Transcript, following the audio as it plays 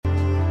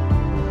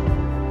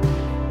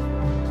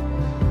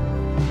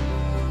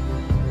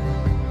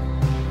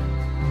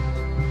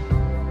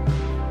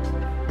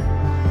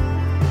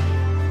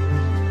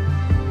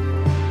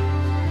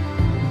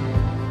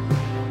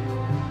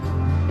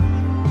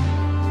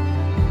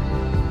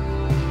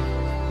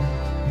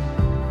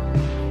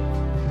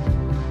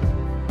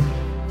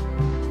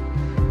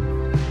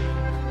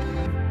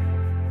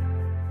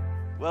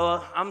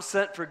I'm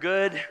sent for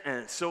good,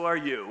 and so are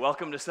you.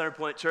 Welcome to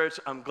Centerpoint Church.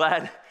 I'm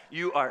glad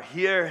you are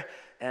here.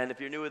 And if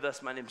you're new with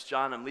us, my name's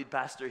John. I'm lead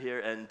pastor here,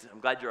 and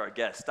I'm glad you're our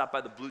guest. Stop by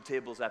the blue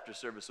tables after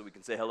service so we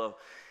can say hello,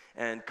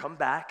 and come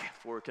back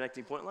for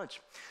Connecting Point Lunch.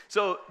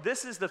 So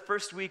this is the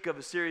first week of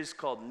a series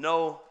called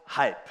No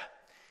Hype.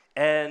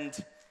 And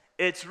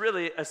it's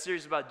really a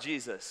series about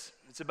Jesus.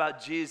 It's about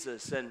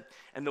Jesus and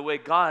the way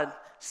God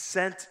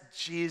sent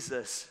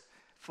Jesus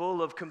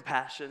full of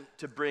compassion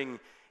to bring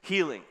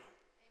healing.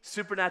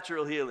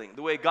 Supernatural healing.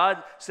 The way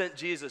God sent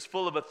Jesus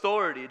full of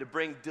authority to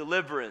bring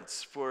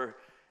deliverance for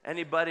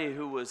anybody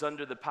who was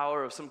under the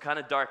power of some kind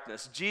of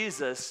darkness.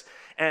 Jesus,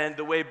 and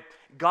the way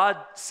God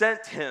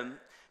sent him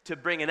to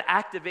bring an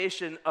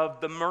activation of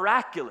the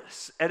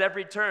miraculous at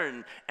every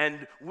turn,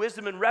 and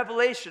wisdom and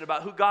revelation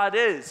about who God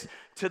is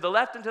to the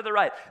left and to the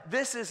right.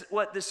 This is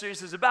what this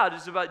series is about.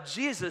 It's about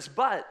Jesus,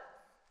 but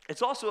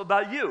it's also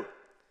about you.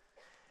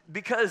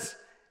 Because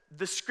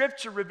the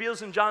scripture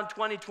reveals in John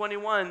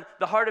 20:21,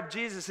 the heart of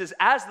Jesus is,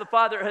 as the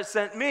Father has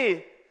sent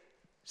me,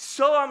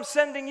 so I'm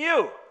sending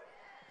you.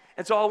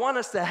 And so I want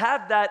us to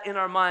have that in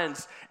our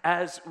minds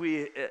as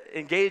we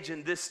engage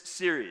in this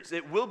series.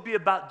 It will be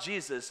about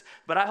Jesus,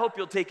 but I hope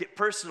you'll take it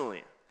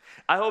personally.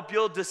 I hope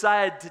you'll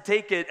decide to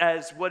take it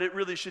as what it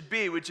really should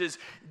be, which is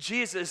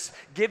Jesus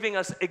giving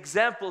us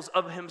examples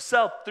of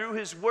himself through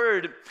his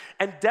word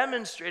and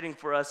demonstrating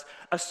for us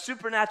a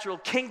supernatural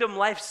kingdom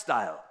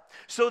lifestyle,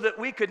 so that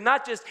we could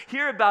not just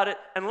hear about it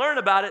and learn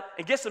about it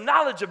and get some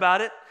knowledge about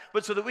it,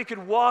 but so that we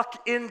could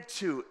walk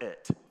into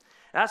it.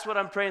 That's what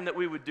I'm praying that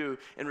we would do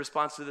in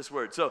response to this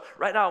word. So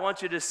right now I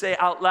want you to say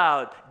out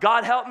loud,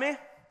 God help me,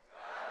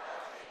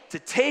 to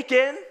take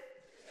in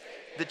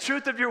the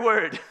truth of your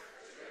word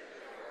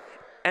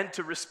and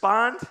to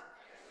respond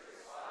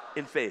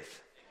in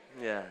faith.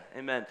 Yeah,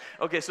 amen.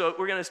 Okay, so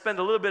we're going to spend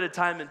a little bit of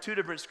time in two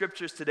different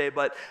scriptures today,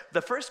 but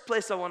the first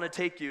place I want to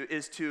take you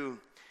is to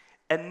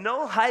a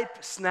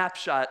no-hype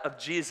snapshot of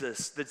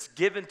Jesus that's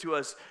given to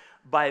us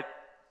by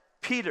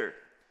Peter.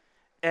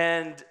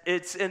 And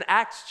it's in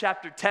Acts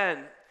chapter 10.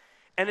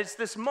 And it's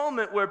this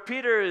moment where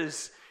Peter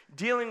is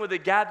dealing with a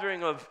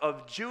gathering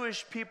of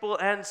Jewish people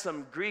and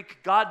some Greek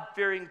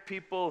God-fearing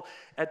people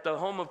at the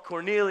home of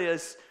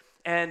Cornelius.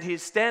 And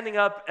he's standing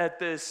up at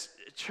this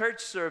church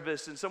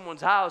service in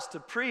someone's house to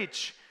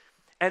preach.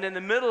 And in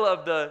the middle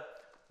of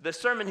the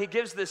sermon, he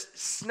gives this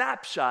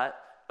snapshot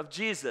of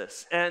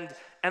Jesus. And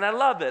I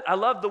love it. I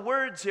love the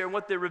words here and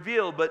what they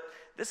reveal, but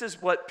this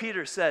is what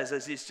Peter says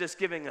as he's just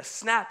giving a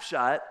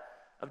snapshot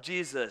of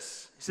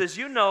Jesus. He says,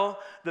 you know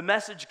the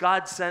message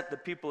God sent the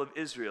people of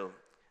Israel,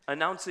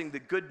 announcing the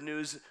good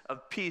news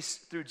of peace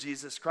through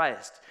Jesus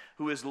Christ,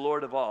 who is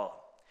Lord of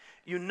all.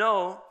 You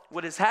know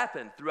what has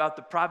happened throughout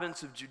the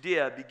province of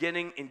Judea,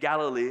 beginning in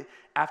Galilee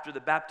after the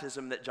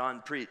baptism that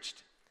John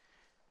preached.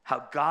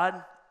 How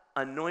God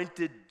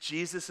anointed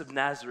Jesus of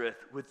Nazareth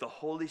with the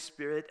Holy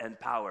Spirit and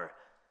power,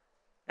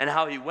 and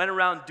how he went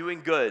around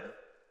doing good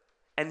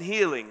and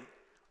healing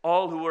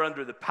all who were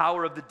under the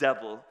power of the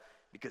devil,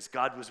 because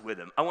God was with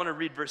him. I want to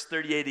read verse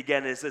 38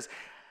 again. It says,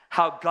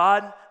 how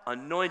God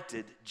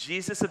anointed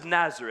Jesus of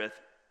Nazareth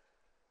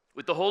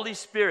with the Holy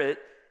Spirit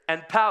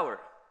and power,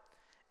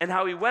 and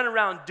how he went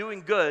around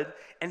doing good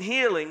and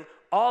healing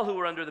all who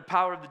were under the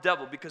power of the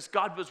devil, because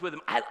God was with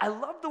him. I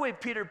love the way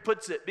Peter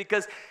puts it,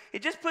 because he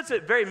just puts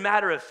it very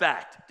matter of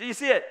fact. Do you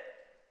see it?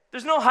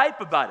 There's no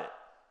hype about it.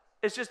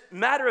 It's just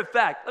matter of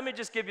fact. Let me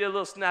just give you a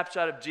little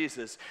snapshot of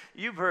Jesus.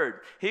 You've heard.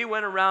 He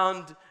went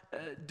around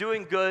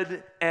doing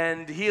good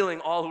and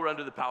healing all who were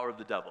under the power of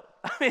the devil.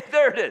 I mean,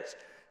 there it is.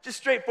 Just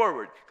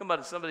straightforward. Come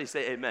on, somebody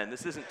say amen.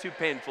 This isn't too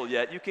painful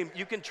yet. You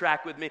can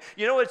track with me.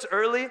 You know, it's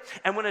early,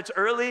 and when it's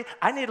early,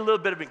 I need a little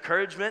bit of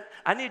encouragement.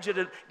 I need you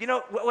to, you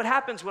know, what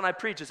happens when I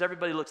preach is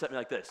everybody looks at me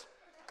like this.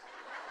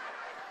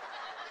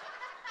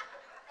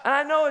 And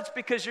I know it's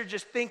because you're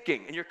just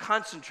thinking and you're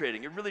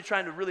concentrating. You're really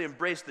trying to really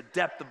embrace the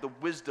depth of the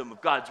wisdom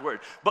of God's word.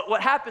 But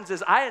what happens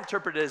is I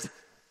interpret it as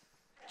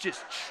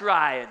just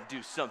try and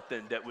do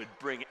something that would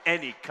bring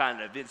any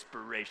kind of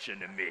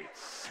inspiration to me.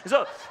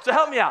 So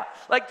help me out.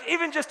 Like,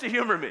 even just to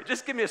humor me,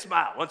 just give me a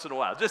smile once in a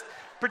while. Just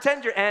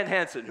pretend you're Ann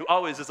Hansen, who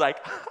always is like,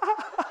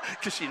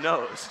 because she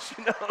knows.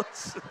 She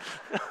knows.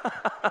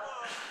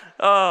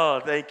 Oh,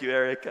 thank you,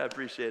 Eric. I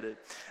appreciate it.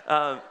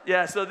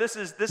 So this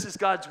is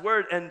God's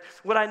word. And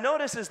what I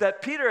notice is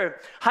that Peter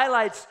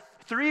highlights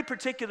three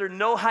particular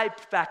no-hype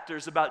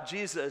factors about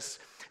Jesus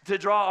to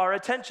draw our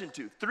attention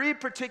to. Three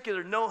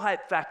particular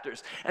no-hype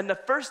factors. And the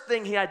first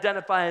thing he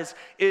identifies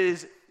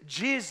is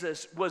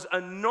Jesus was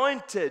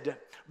anointed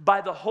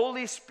by the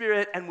Holy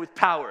Spirit and with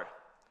power.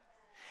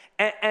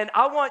 And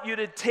I want you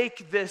to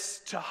take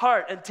this to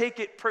heart and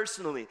take it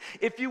personally.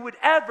 If you would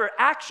ever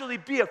actually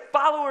be a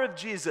follower of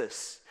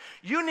Jesus,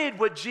 you need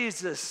what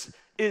Jesus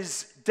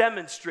is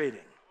demonstrating.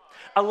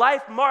 A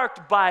life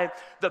marked by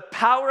the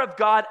power of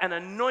God and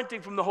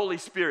anointing from the Holy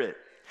Spirit.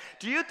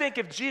 Do you think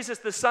if Jesus,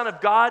 the Son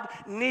of God,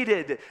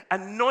 needed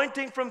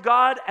anointing from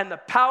God and the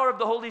power of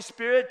the Holy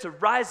Spirit to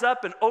rise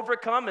up and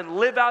overcome and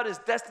live out his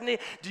destiny,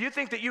 do you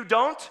think that you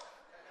don't?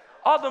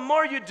 All the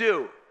more you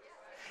do.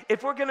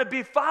 If we're going to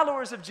be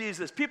followers of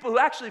Jesus, people who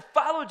actually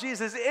follow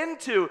Jesus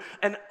into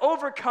an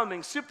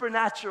overcoming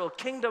supernatural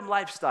kingdom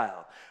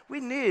lifestyle, we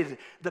need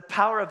the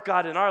power of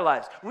God in our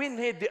lives. We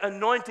need the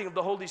anointing of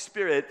the Holy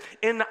Spirit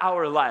in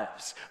our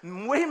lives.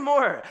 Way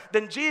more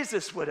than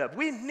Jesus would have.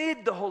 We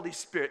need the Holy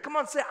Spirit. Come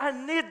on, say, I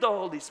need the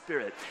Holy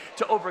Spirit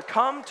to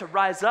overcome, to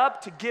rise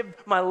up, to give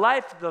my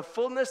life the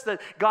fullness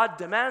that God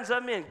demands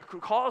of me and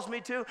calls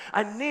me to.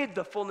 I need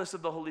the fullness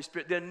of the Holy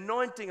Spirit, the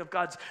anointing of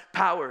God's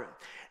power.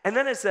 And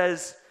then it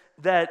says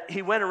that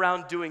he went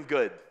around doing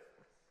good.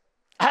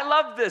 I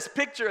love this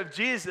picture of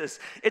Jesus.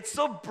 It's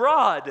so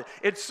broad.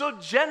 It's so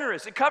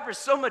generous. It covers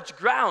so much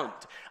ground.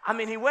 I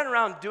mean, he went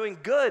around doing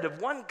good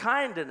of one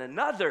kind and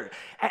another.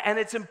 And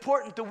it's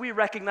important that we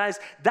recognize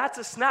that's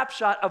a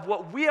snapshot of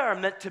what we are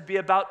meant to be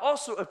about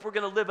also if we're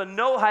going to live a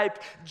no-hype,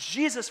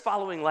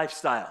 Jesus-following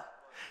lifestyle.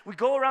 We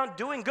go around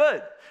doing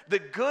good. The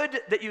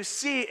good that you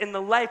see in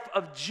the life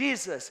of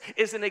Jesus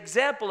is an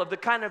example of the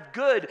kind of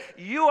good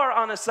you are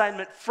on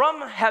assignment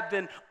from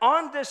heaven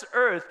on this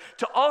earth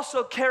to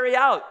also carry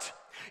out.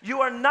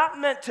 You are not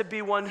meant to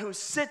be one who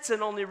sits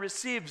and only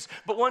receives,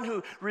 but one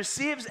who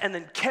receives and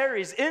then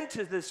carries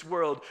into this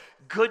world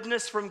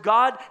goodness from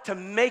God to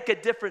make a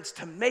difference,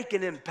 to make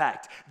an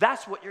impact.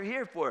 That's what you're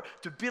here for,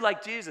 to be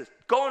like Jesus,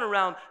 going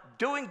around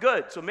doing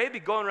good. So maybe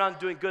going around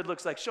doing good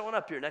looks like showing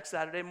up here next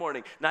Saturday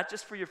morning, not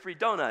just for your free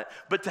donut,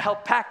 but to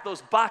help pack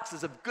those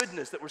boxes of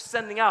goodness that we're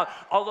sending out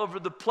all over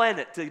the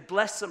planet to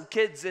bless some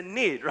kids in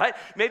need, right?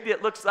 Maybe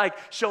it looks like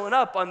showing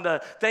up on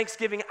the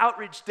Thanksgiving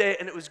outreach day,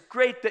 and it was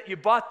great that you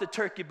bought the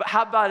turkey, but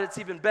how about it's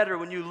even better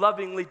when you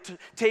lovingly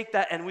take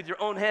that and with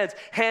your own hands,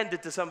 hand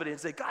it to somebody and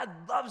say, God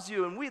loves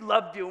you, and we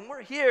love you, and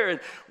we're here,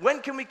 and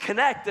when can we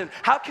connect, and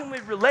how can we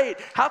relate?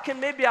 How can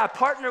maybe I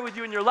partner with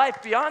you in your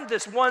life beyond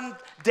this one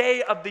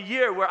day of the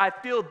year where I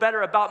feel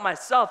better about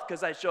myself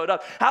because I showed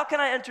up? How can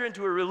I enter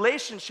into a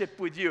relationship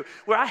with you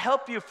where I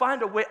help you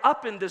find a way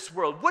up in this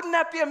world? Wouldn't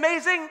that be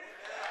amazing?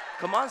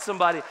 Come on,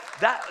 somebody.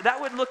 That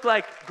would look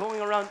like going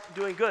around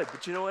doing good.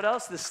 But you know what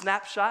else? The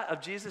snapshot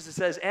of Jesus, it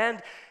says,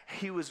 and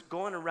he was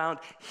going around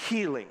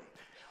healing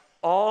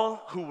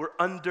all who were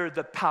under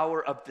the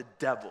power of the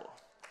devil.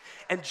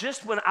 And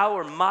just when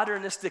our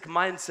modernistic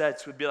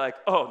mindsets would be like,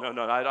 oh,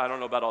 no, I don't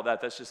know about all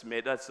that. That's just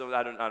made. I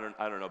don't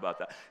know about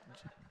that.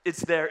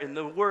 It's there in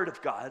the Word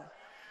of God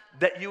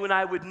that you and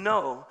I would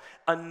know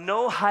a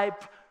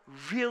no-hype,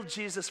 real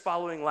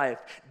Jesus-following life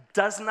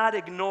does not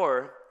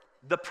ignore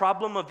the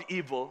problem of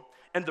evil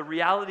and the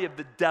reality of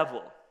the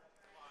devil.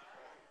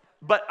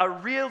 But a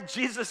real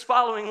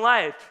Jesus-following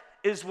life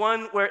is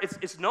one where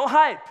it's no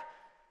hype.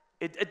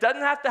 It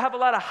doesn't have to have a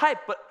lot of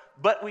hype,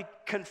 but we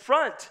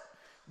confront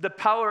the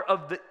power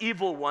of the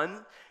evil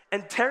one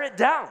and tear it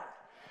down.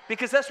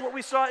 Because that's what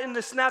we saw in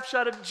the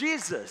snapshot of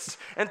Jesus.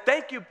 And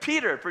thank you,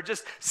 Peter, for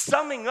just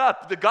summing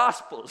up the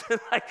Gospels in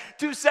like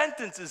 2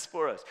 sentences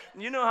for us.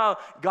 You know how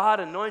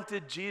God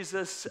anointed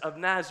Jesus of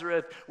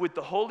Nazareth with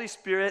the Holy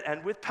Spirit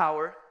and with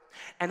power,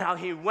 and how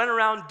he went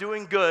around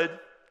doing good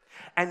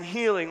and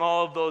healing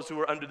all of those who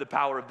were under the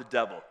power of the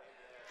devil.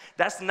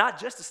 That's not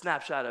just a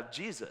snapshot of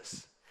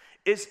Jesus.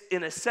 Is,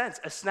 in a sense,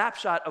 a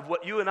snapshot of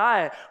what you and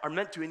I are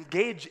meant to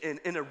engage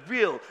in a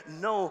real,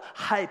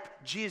 no-hype,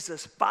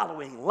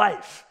 Jesus-following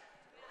life.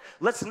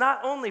 Let's not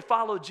only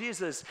follow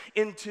Jesus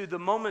into the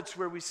moments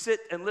where we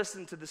sit and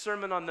listen to the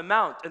Sermon on the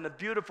Mount and the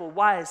beautiful,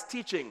 wise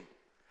teaching.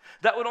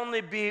 That would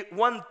only be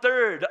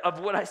 1/3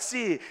 of what I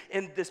see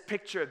in this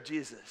picture of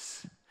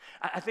Jesus.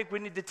 I think we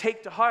need to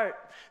take to heart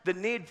the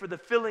need for the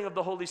filling of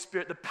the Holy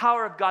Spirit, the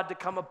power of God to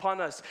come upon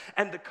us,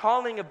 and the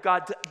calling of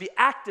God to be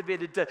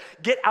activated, to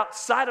get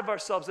outside of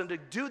ourselves and to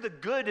do the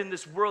good in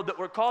this world that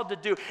we're called to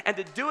do, and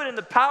to do it in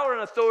the power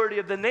and authority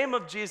of the name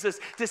of Jesus,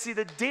 to see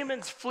the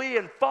demons flee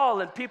and fall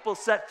and people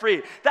set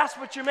free. That's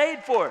what you're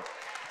made for.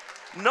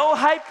 No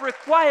hype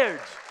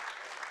required.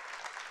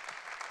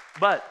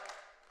 But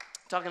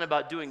talking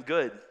about doing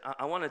good,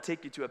 I want to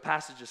take you to a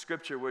passage of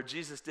Scripture where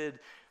Jesus did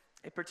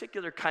a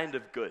particular kind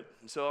of good.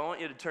 And so I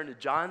want you to turn to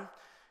John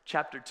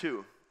chapter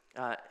 2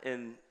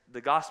 in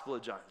the Gospel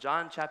of John.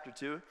 John chapter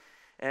 2.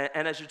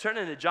 And as you turn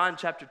into John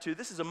chapter 2,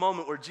 this is a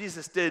moment where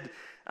Jesus did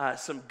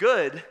some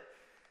good.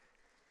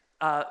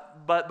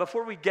 But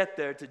before we get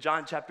there to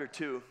John chapter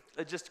 2,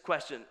 just a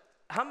question.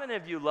 How many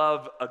of you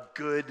love a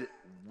good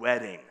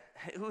wedding?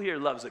 Who here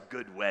loves a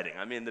good wedding?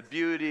 I mean, the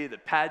beauty, the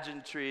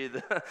pageantry,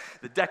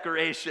 the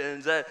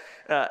decorations,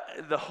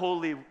 the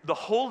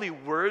holy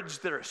words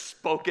that are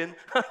spoken.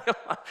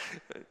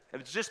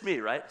 It's just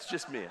me, right? It's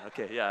just me.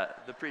 Okay, yeah,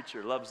 the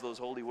preacher loves those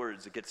holy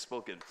words that get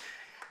spoken.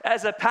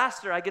 As a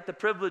pastor, I get the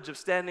privilege of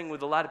standing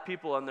with a lot of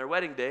people on their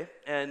wedding day,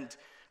 and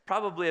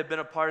probably have been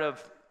a part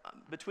of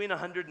between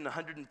 100 and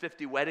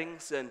 150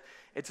 weddings, and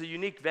it's a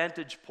unique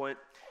vantage point.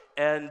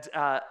 And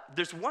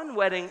there's one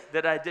wedding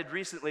that I did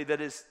recently that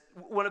is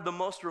one of the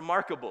most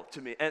remarkable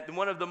to me and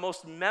one of the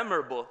most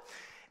memorable.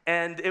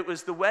 And it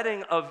was the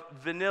wedding of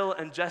Vanille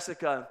and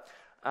Jessica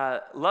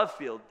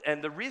Lovefield.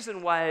 And the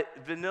reason why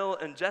Vanille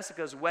and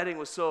Jessica's wedding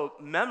was so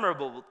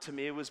memorable to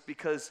me was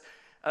because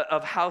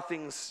of how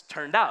things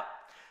turned out.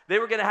 They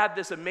were going to have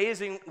this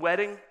amazing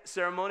wedding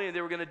ceremony, and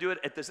they were going to do it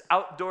at this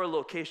outdoor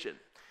location.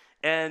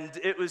 And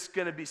it was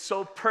going to be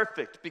so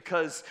perfect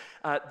because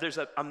there's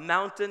a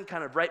mountain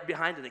kind of right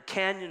behind and a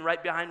canyon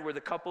right behind where the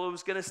couple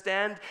was going to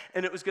stand.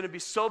 And it was going to be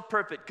so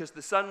perfect because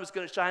the sun was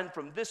going to shine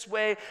from this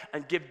way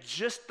and give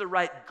just the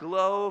right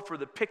glow for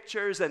the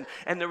pictures. And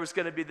there was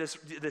going to be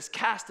this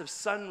cast of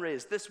sun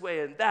rays this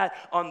way and that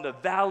on the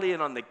valley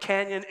and on the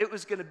canyon. It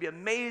was going to be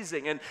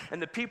amazing.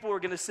 And the people were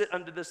going to sit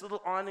under this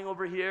little awning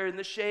over here in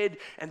the shade,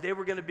 and they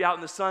were going to be out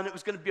in the sun. It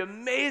was going to be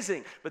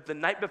amazing. But the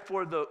night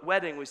before the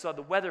wedding, we saw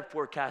the weather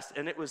forecast,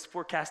 and it was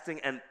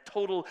forecasting a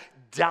total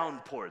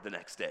downpour the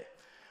next day.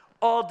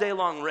 All day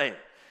long rain.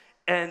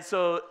 And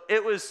so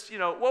it was,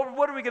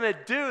 what are we going to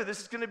do? This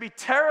is going to be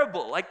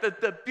terrible. Like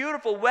the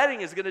beautiful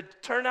wedding is going to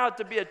turn out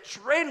to be a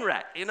train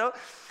wreck,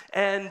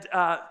 And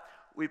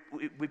we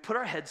put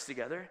our heads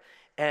together.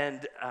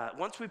 And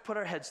once we put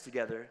our heads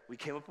together, we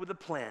came up with a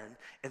plan,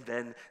 and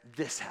then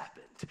this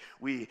happened.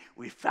 We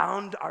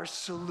found our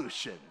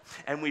solution,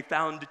 and we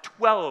found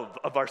 12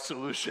 of our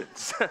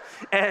solutions.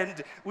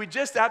 And we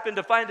just happened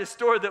to find a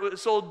store that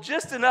sold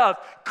just enough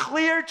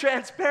clear,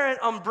 transparent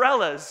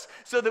umbrellas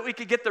so that we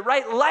could get the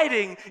right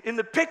lighting in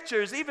the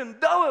pictures, even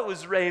though it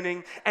was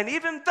raining. And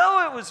even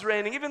though it was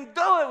raining, even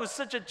though it was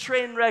such a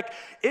train wreck,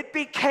 it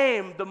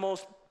became the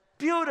most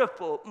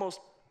beautiful, most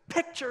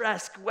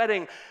picturesque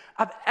wedding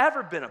I've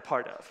ever been a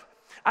part of.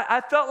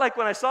 I felt like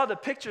when I saw the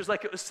pictures,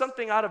 like it was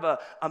something out of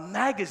a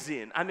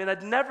magazine. I mean,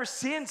 I'd never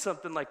seen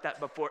something like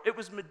that before. It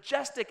was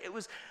majestic. It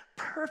was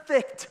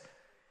perfect.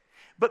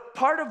 But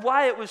part of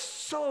why it was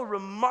so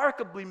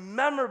remarkably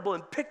memorable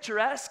and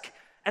picturesque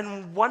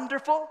and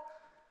wonderful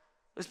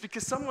was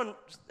because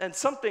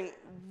something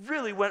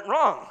really went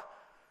wrong.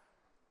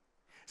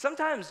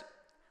 Sometimes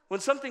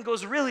when something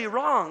goes really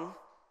wrong,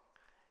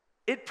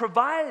 it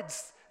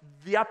provides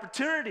the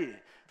opportunity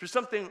for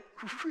something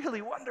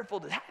really wonderful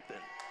to happen.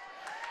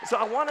 So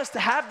I want us to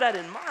have that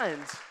in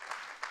mind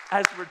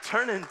as we're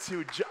turning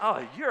to,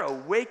 you're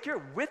awake,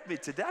 you're with me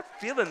today. I'm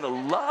feeling the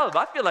love.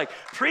 I feel like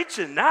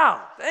preaching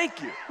now.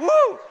 Thank you.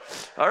 Woo!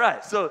 All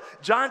right, so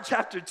John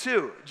chapter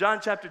 2.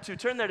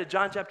 Turn there to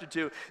John chapter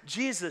 2.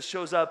 Jesus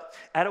shows up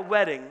at a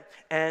wedding,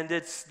 and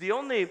it's the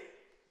only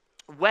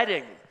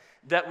wedding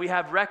that we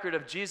have record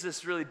of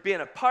Jesus really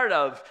being a part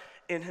of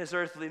in his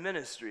earthly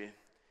ministry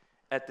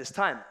at this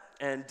time.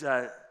 And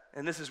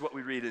this is what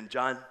we read in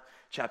John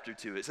chapter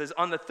 2. It says,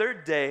 on the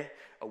third day,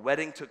 a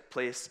wedding took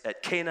place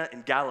at Cana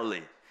in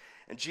Galilee.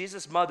 And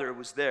Jesus' mother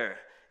was there.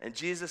 And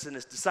Jesus and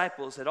his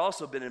disciples had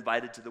also been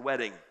invited to the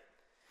wedding.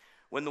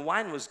 When the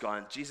wine was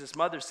gone, Jesus'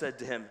 mother said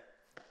to him,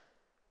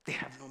 they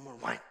have no more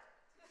wine.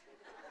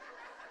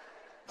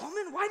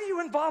 Woman, why do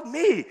you involve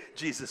me?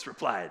 Jesus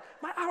replied,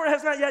 my hour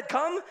has not yet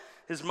come.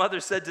 His mother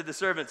said to the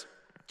servants,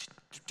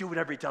 do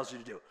whatever he tells you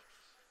to do.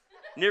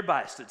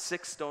 Nearby stood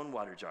 6 stone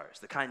water jars,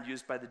 the kind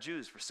used by the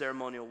Jews for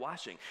ceremonial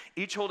washing,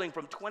 each holding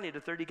from 20 to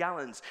 30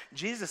 gallons.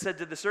 Jesus said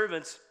to the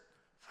servants,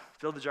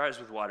 fill the jars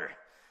with water.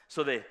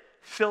 So they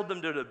filled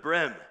them to the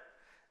brim.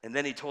 And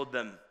then he told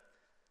them,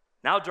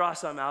 now draw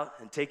some out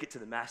and take it to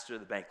the master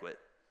of the banquet.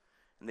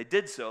 And they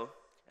did so,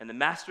 and the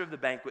master of the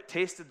banquet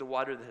tasted the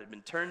water that had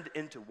been turned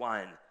into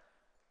wine.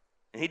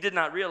 And he did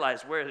not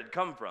realize where it had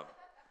come from,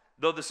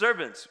 though the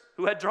servants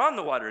who had drawn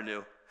the water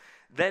knew.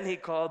 Then he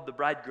called the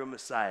bridegroom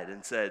aside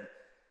and said,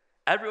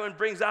 everyone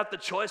brings out the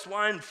choice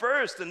wine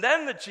first and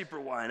then the cheaper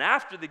wine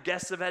after the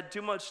guests have had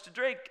too much to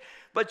drink.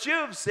 But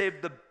you've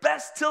saved the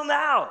best till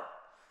now.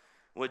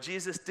 What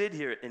Jesus did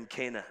here in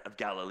Cana of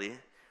Galilee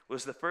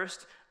was the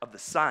first of the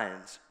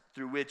signs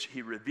through which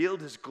he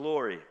revealed his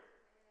glory,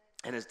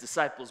 and his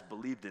disciples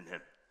believed in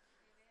him.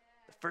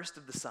 The first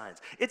of the signs.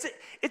 It's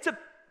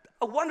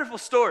a wonderful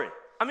story.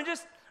 I mean,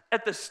 just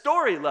at the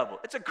story level,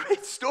 it's a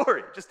great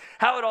story, just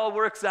how it all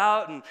works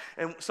out,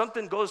 and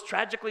something goes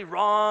tragically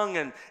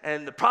wrong,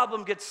 and the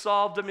problem gets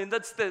solved. I mean,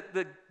 that's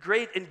the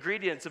great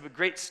ingredients of a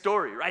great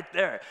story right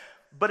there.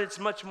 But it's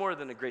much more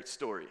than a great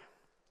story.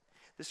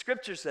 The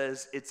scripture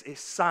says it's a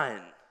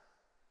sign.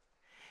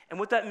 And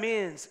what that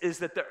means is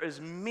that there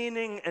is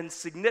meaning and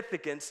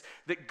significance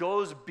that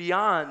goes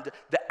beyond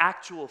the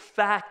actual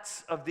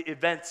facts of the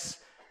events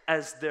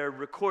as they're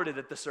recorded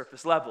at the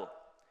surface level.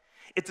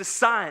 It's a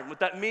sign. What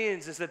that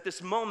means is that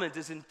this moment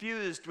is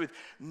infused with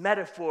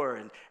metaphor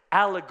and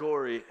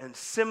allegory and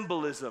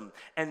symbolism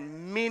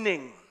and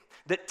meaning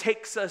that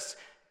takes us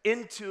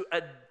into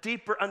a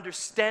deeper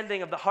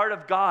understanding of the heart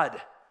of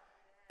God.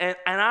 And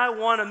I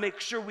want to make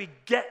sure we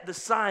get the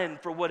sign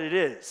for what it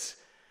is.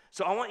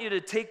 So I want you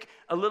to take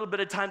a little bit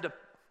of time to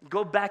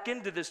go back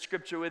into this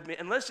scripture with me,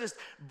 and let's just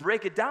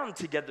break it down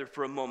together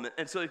for a moment.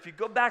 And so if you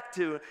go back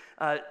to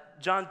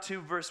John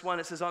 2, verse 1,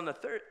 it says on the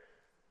third,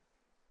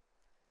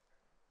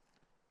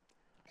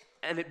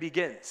 and it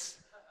begins.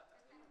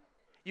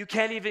 You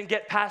can't even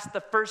get past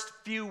the first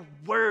few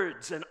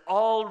words, and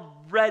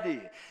already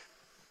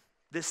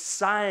this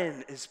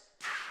sign is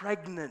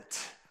pregnant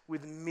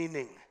with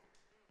meaning.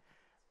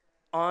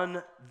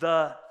 On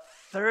the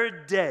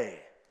third day,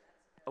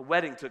 a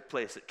wedding took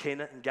place at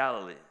Cana in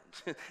Galilee.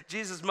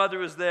 Jesus' mother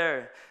was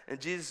there, and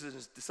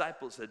Jesus'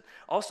 disciples had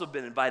also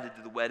been invited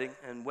to the wedding.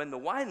 And when the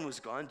wine was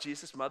gone,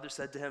 Jesus' mother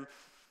said to him,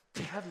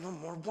 "They have no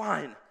more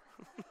wine."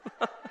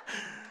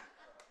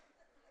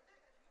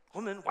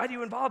 "Woman, why do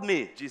you involve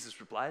me?" Jesus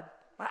replied.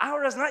 "My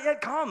hour has not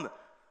yet come."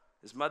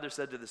 His mother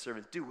said to the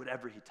servant, "Do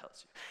whatever he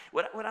tells you."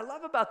 What I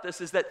love about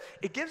this is that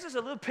it gives us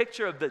a little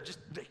picture of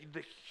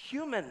the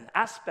human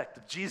aspect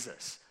of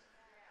Jesus.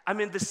 I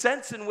mean, the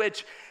sense in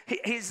which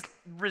he's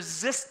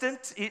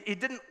resistant. He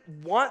didn't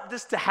want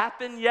this to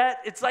happen yet.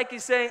 It's like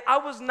he's saying, "I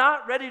was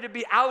not ready to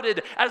be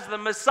outed as the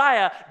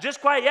Messiah just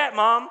quite yet,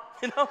 Mom."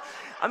 You know,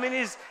 I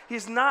mean,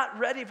 he's not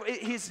ready.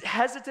 He's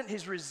hesitant.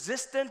 He's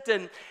resistant,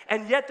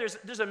 and yet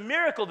there's a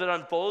miracle that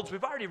unfolds.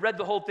 We've already read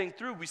the whole thing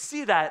through. We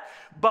see that,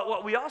 but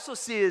what we also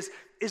see is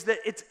that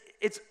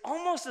it's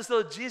almost as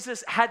though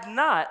Jesus had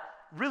not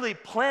really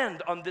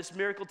planned on this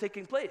miracle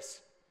taking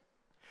place.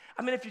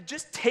 I mean, if you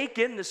just take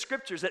in the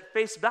scriptures at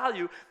face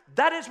value,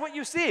 that is what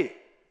you see.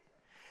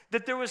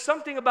 That there was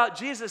something about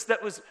Jesus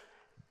that was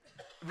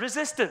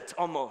resistant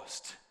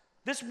almost.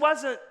 This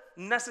wasn't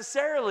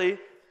necessarily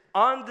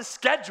on the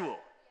schedule.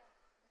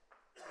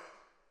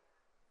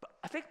 But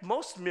I think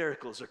most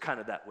miracles are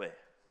kind of that way.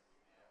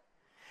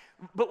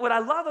 But what I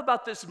love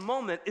about this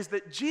moment is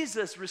that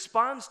Jesus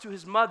responds to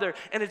his mother,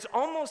 and it's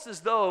almost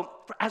as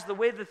though, as the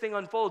way the thing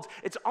unfolds,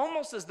 it's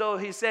almost as though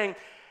he's saying,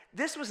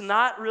 "This was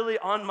not really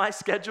on my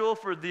schedule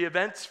for the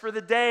events for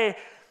the day,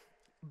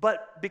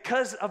 but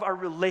because of our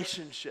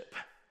relationship,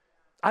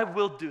 I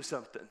will do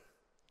something.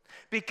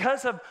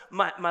 Because of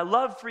my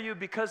love for you,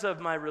 because of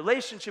my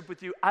relationship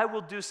with you, I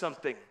will do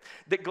something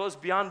that goes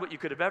beyond what you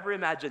could have ever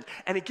imagined."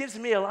 And it gives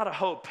me a lot of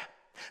hope,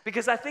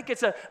 because I think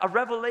it's a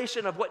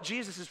revelation of what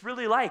Jesus is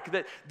really like,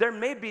 that there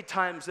may be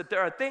times that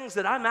there are things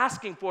that I'm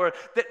asking for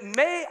that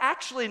may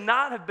actually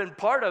not have been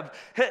part of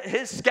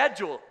his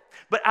schedule,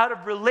 but out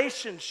of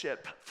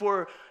relationship,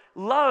 for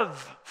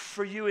love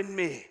for you and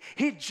me,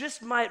 he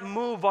just might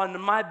move on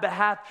my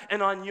behalf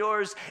and on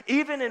yours,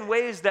 even in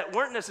ways that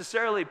weren't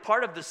necessarily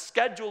part of the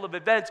schedule of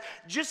events,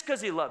 just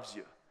because he loves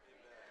you.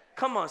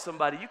 Come on,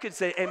 somebody, you could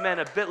say amen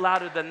a bit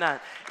louder than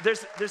that.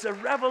 There's a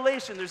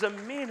revelation, there's a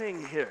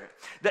meaning here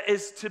that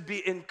is to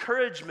be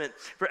encouragement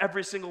for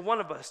every single one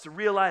of us to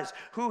realize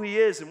who he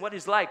is and what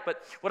he's like.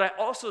 But what I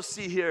also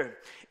see here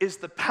is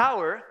the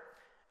power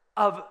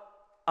of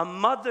a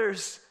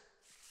mother's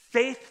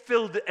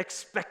faith-filled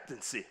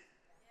expectancy.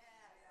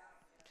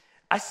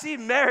 I see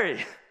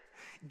Mary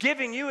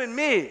giving you and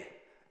me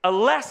a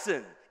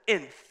lesson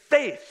in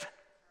faith.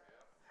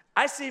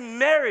 I see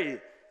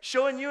Mary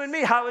showing you and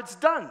me how it's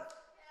done.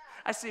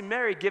 I see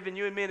Mary giving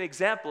you and me an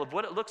example of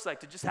what it looks like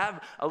to just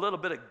have a little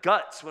bit of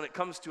guts when it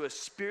comes to a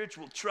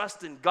spiritual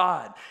trust in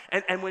God.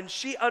 And when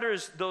she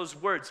utters those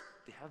words,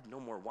 "They have no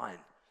more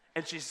wine,"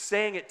 and she's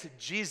saying it to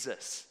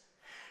Jesus,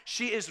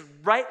 she is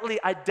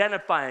rightly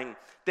identifying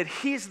that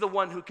he's the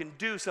one who can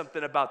do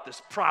something about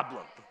this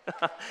problem.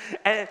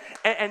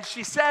 and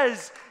she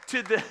says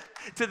to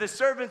the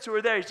servants who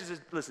are there, she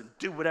says, "Listen,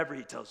 do whatever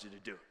he tells you to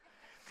do."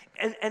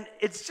 And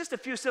it's just a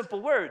few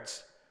simple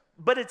words,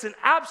 but it's an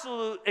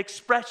absolute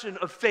expression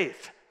of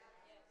faith,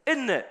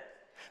 isn't it?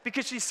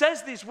 Because she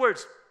says these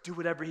words, "Do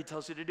whatever he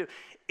tells you to do,"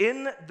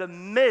 in the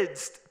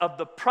midst of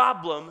the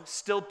problem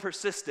still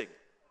persisting.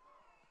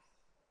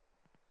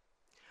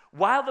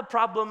 While the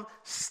problem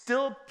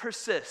still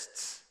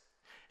persists,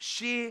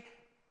 she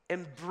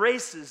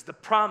embraces the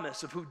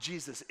promise of who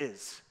Jesus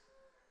is.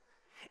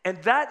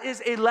 And that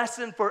is a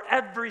lesson for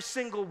every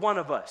single one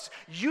of us.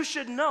 You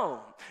should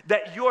know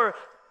that your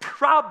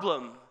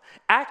problem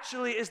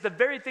actually is the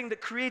very thing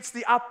that creates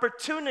the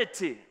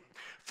opportunity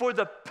for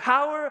the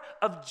power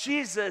of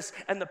Jesus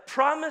and the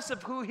promise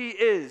of who he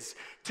is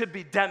to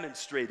be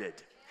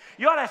demonstrated.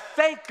 You ought to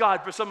thank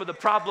God for some of the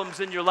problems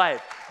in your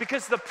life,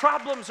 because the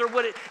problems are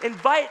what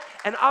invite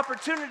an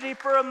opportunity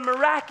for a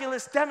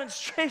miraculous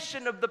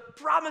demonstration of the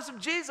promise of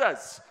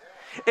Jesus.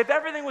 If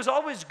everything was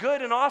always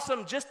good and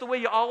awesome just the way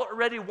you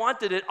already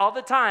wanted it all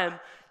the time,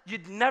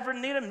 you'd never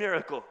need a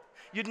miracle.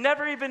 You'd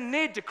never even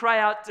need to cry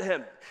out to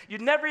him.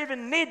 You'd never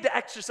even need to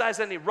exercise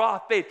any raw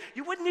faith.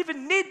 You wouldn't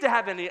even need to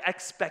have any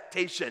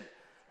expectation,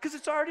 because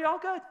it's already all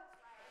good.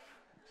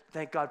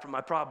 Thank God for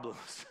my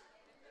problems.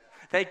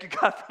 Thank you,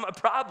 God, for my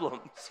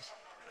problems.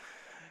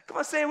 Come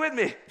on, say it with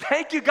me.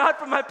 Thank you, God,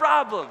 for my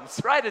problems,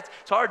 right?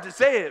 It's hard to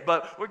say it,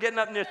 but we're getting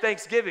up near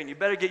Thanksgiving. You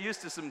better get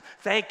used to some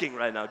thanking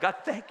right now. God,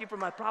 thank you for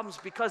my problems,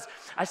 because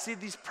I see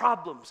these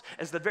problems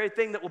as the very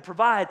thing that will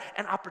provide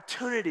an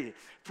opportunity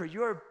for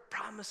your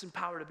promise and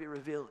power to be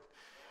revealed.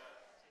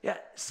 Yeah,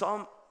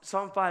 Psalm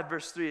 5,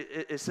 verse 3,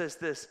 it says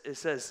this. It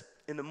says,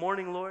 "In the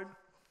morning, Lord,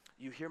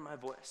 you hear my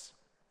voice.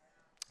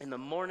 In the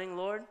morning,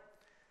 Lord,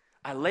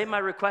 I lay my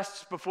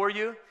requests before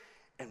you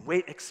and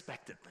wait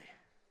expectantly."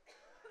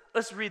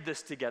 Let's read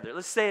this together.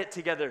 Let's say it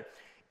together.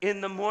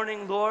 "In the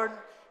morning, Lord,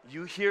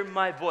 you hear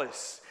my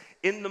voice.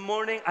 In the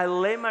morning, I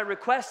lay my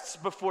requests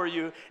before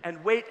you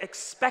and wait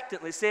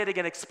expectantly." Say it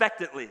again,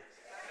 expectantly.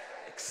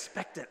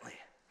 Expectantly.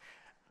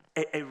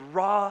 A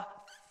raw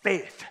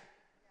faith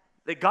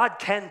that God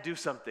can do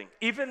something,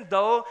 even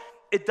though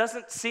it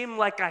doesn't seem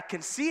like I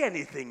can see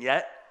anything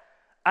yet,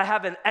 I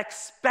have an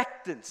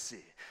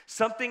expectancy.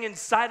 Something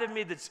inside of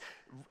me that's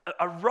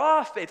a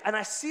raw faith. And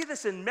I see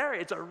this in Mary.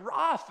 It's a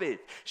raw faith.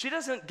 She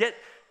doesn't get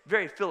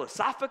very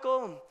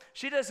philosophical.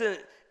 She doesn't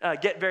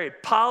get very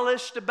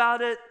polished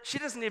about it. She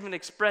doesn't even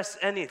express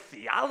any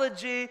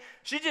theology.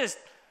 She just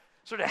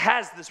sort of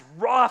has this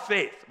raw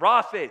faith.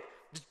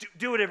 Just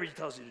do whatever he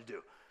tells you to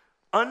do.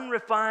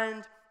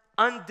 Unrefined,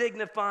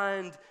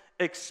 undignified,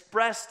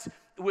 expressed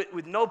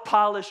with no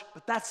polish,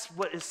 but that's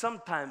what is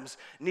sometimes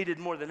needed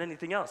more than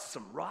anything else,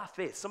 some raw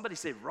faith. Somebody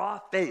say raw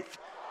faith.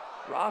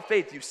 Raw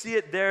faith. You see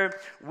it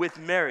there with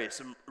Mary,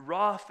 some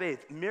raw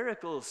faith.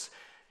 Miracles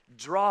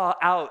draw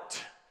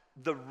out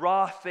the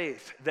raw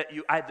faith that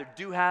you either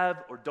do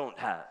have or don't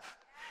have.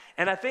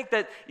 And I think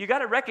that you got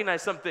to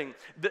recognize something.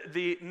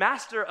 The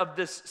master of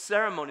this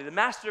ceremony, the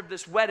master of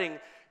this wedding,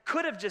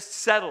 could have just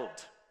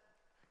settled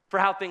for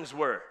how things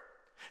were.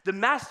 The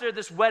master of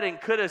this wedding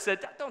could have said,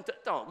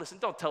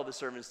 don't tell the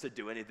servants to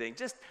do anything.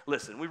 Just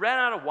listen, we ran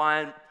out of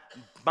wine.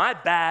 My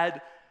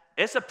bad.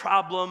 It's a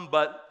problem,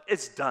 but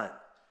it's done.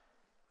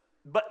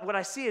 But what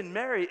I see in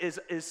Mary is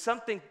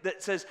something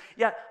that says,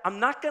 yeah, I'm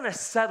not going to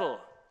settle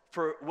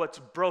for what's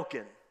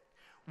broken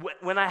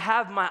when I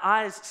have my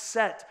eyes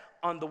set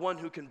on the one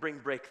who can bring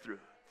breakthrough.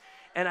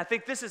 And I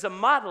think this is a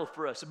model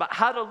for us about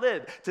how to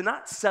live, to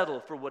not settle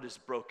for what is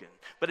broken,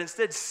 but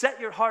instead set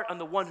your heart on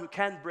the one who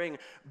can bring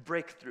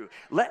breakthrough.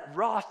 Let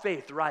raw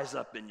faith rise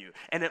up in you.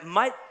 And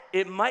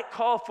it might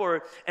call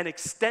for an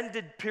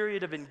extended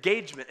period of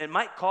engagement. It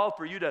might call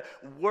for you to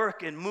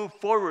work and move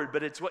forward,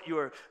 but it's what you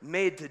are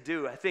made to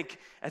do. I think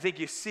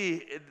you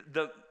see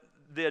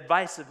the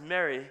advice of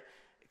Mary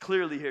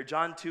clearly here.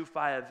 John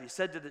 2:5,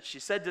 she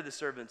said to the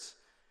servants,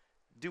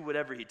 do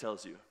whatever he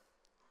tells you.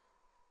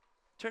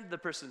 Turn to the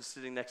person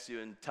sitting next to you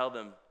and tell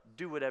them,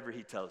 do whatever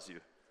he tells you.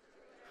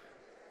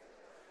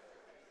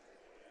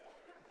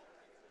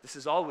 This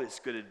is always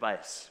good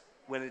advice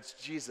when it's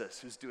Jesus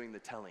who's doing the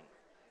telling.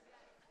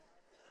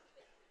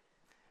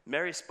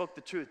 Mary spoke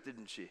the truth,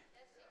 didn't she?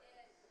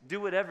 Do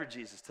whatever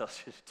Jesus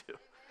tells you to do.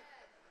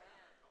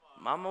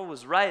 Mama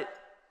was right.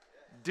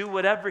 Do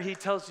whatever he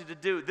tells you to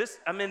do.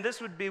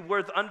 This would be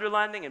worth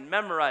underlining and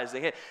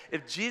memorizing. Hey,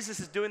 if Jesus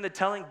is doing the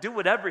telling, do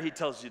whatever he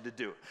tells you to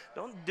do.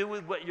 Don't do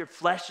what your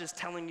flesh is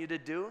telling you to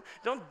do.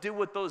 Don't do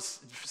what those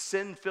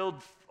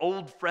sin-filled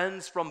old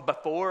friends from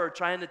before are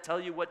trying to tell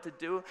you what to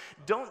do.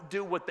 Don't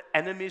do what the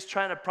enemy's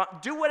trying to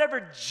prompt. Do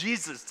whatever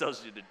Jesus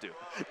tells you to do.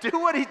 Do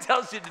what he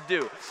tells you to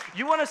do.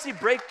 You want to see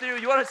breakthrough?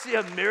 You want to see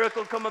a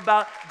miracle come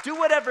about? Do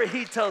whatever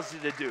he tells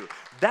you to do.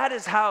 That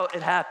is how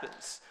it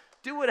happens.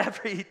 Do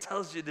whatever he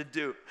tells you to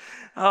do.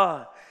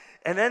 And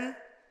then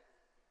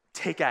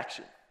take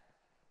action.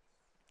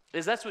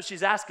 Because that's what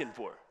she's asking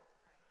for.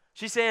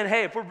 She's saying,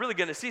 hey, if we're really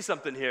going to see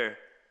something here,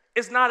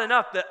 it's not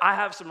enough that I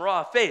have some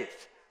raw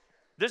faith.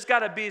 There's got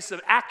to be some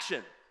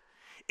action.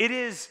 It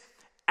is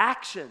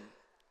action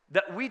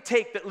that we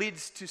take that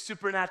leads to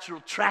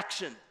supernatural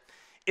traction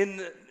in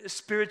the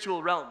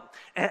spiritual realm.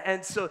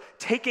 And so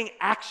taking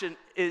action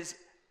is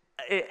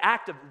an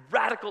act of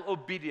radical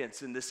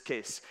obedience in this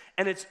case.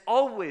 And it's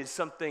always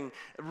something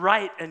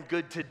right and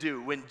good to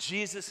do when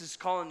Jesus is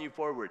calling you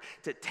forward,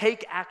 to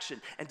take action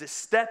and to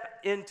step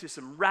into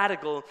some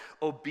radical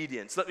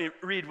obedience. Let me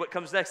read what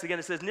comes next. Again,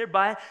 it says,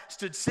 nearby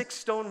stood 6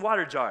 stone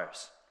water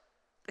jars,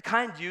 the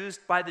kind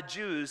used by the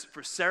Jews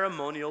for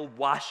ceremonial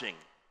washing,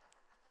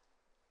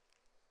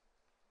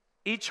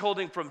 each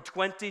holding from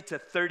 20 to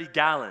 30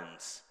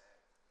 gallons.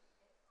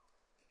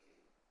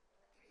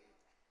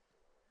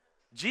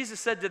 Jesus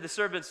said to the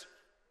servants,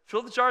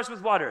 fill the jars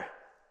with water.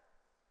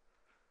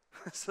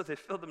 So they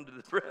filled them to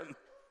the brim.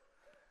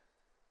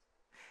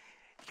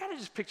 You gotta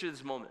just picture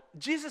this moment.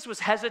 Jesus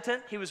was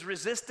hesitant. He was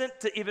resistant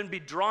to even be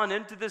drawn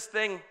into this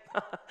thing.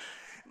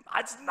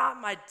 It's not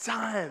my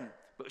time.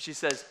 But she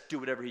says, do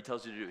whatever he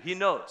tells you to do. He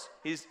knows.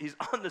 He's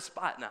on the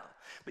spot now.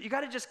 But you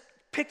gotta just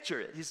picture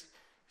it. He's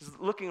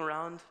looking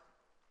around,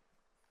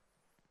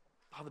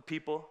 all the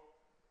people,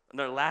 and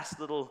their last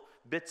little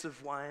bits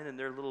of wine and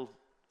their little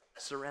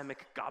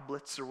ceramic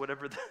goblets or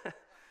whatever.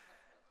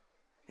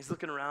 He's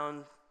looking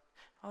around.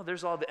 Oh,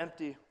 there's all the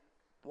empty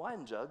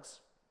wine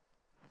jugs.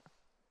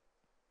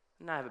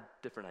 And I have a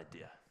different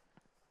idea.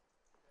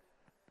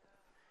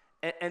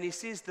 And he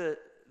sees the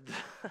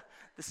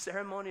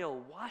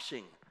ceremonial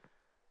washing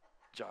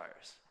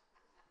jars.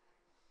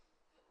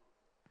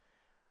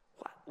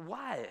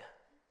 Why?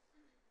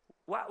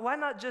 Why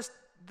not just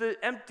the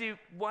empty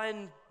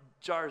wine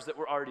jars that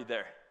were already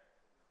there?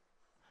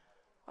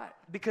 Why?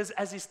 Because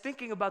as he's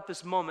thinking about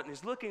this moment and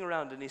he's looking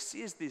around and he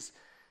sees these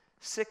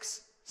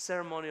 6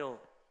 ceremonial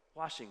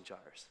washing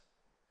jars,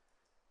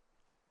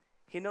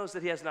 he knows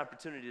that he has an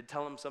opportunity to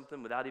tell him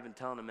something without even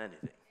telling him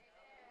anything.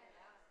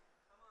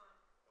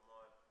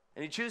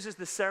 And he chooses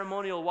the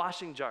ceremonial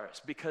washing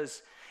jars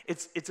because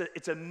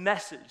it's a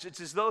message. It's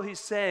as though he's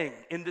saying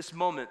in this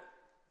moment,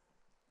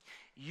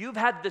 you've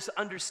had this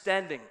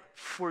understanding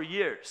for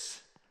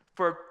years,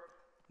 for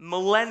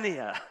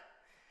millennia,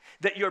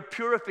 that your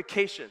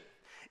purification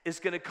is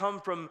going to come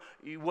from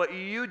what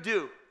you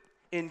do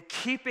in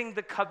keeping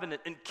the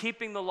covenant and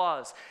keeping the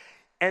laws.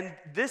 And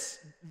this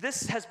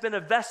has been a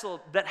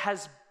vessel that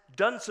has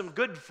done some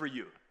good for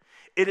you.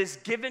 It has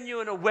given you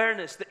an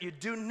awareness that you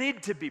do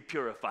need to be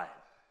purified.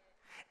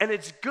 And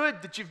it's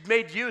good that you've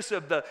made use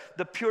of the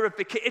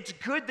purification. It's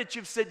good that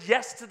you've said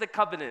yes to the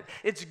covenant.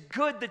 It's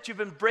good that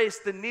you've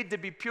embraced the need to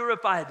be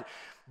purified.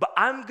 But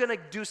I'm going to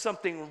do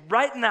something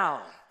right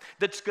now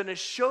that's going to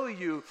show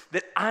you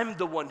that I'm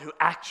the one who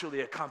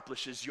actually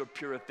accomplishes your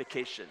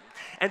purification.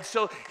 And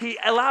so he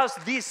allows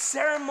these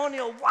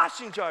ceremonial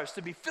washing jars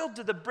to be filled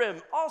to the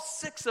brim, all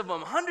 6 of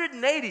them,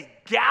 180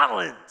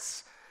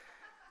 gallons.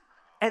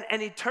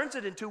 And he turns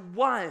it into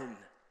wine.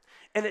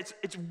 And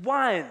it's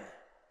wine.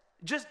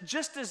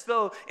 Just as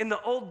though in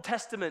the Old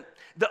Testament,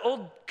 the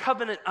Old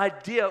Covenant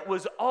idea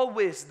was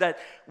always that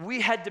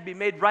we had to be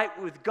made right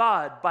with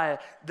God by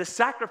the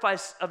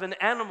sacrifice of an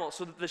animal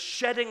so that the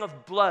shedding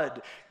of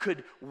blood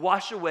could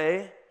wash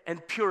away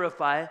and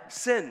purify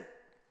sin.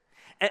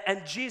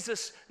 And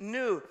Jesus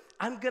knew,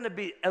 I'm going to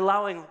be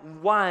allowing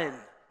wine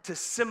to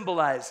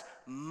symbolize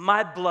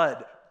my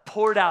blood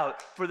poured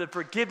out for the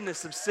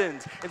forgiveness of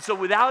sins. And so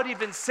without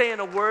even saying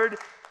a word,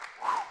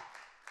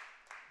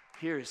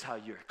 here's how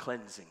your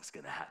cleansing's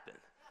going to happen.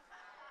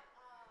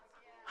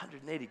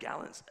 180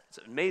 gallons. It's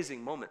an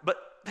amazing moment. But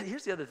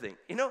here's the other thing.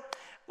 You know,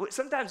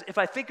 sometimes if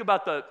I think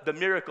about the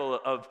miracle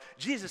of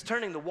Jesus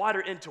turning the water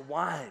into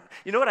wine,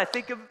 you know what I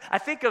think of? I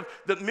think of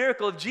the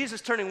miracle of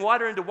Jesus turning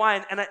water into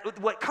wine, and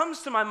what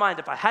comes to my mind,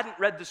 if I hadn't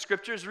read the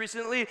scriptures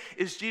recently,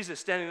 is Jesus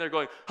standing there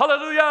going,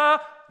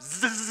 hallelujah,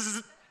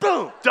 zzz,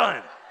 boom,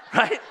 done,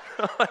 right?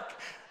 Like,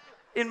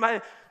 in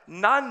my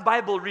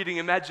non-Bible reading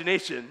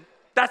imagination,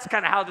 that's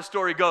kind of how the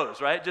story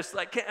goes, right? Just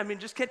like,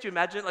 can't you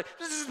imagine?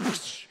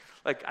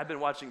 Like I've been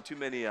watching too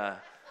many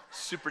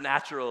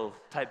supernatural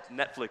type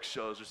Netflix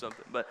shows or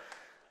something, but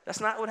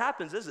that's not what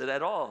happens, is it,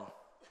 at all?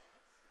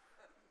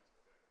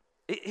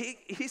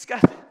 He's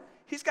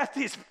got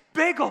these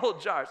big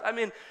old jars. I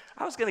mean,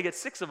 I was gonna get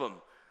 6 of them.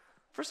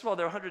 First of all,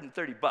 they're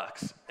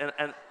 $130,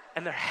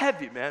 and they're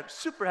heavy, man,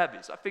 super heavy.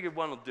 So I figured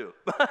one will do.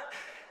 But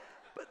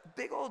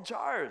big old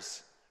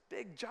jars,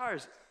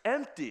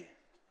 empty.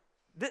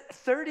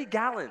 30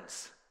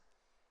 gallons.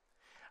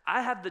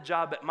 I have the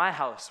job at my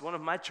house. One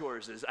of my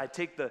chores is I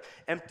take the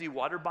empty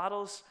water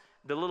bottles,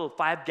 the little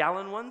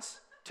 5-gallon ones,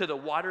 to the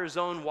Water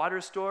Zone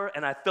water store,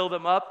 and I fill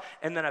them up,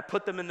 and then I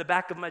put them in the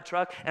back of my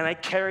truck, and I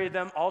carry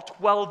them, all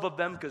 12 of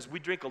them, because we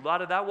drink a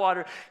lot of that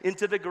water,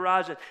 into the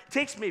garage. It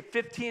takes me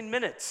 15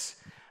 minutes,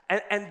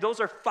 and those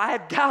are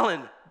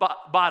 5-gallon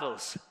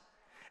bottles.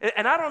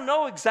 And I don't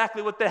know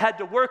exactly what they had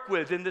to work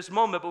with in this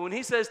moment, but when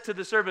he says to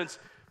the servants,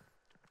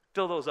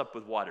 fill those up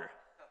with water,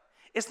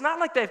 it's not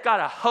like they've got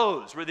a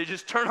hose where they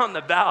just turn on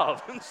the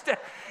valve. Instead,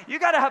 you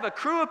got to have a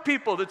crew of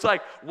people that's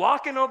like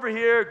walking over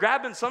here,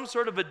 grabbing some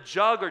sort of a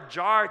jug or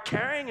jar,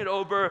 carrying it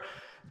over,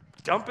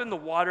 dumping the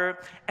water.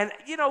 And,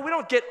 you know, we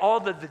don't get all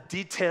the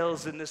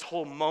details in this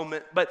whole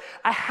moment, but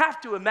I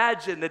have to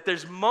imagine that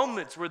there's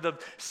moments where the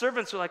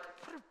servants are like,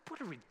 what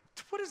are we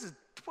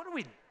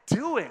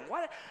doing?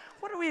 What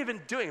are we even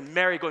doing? And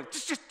Mary going,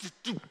 just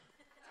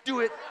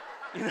do it,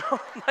 you know,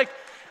 like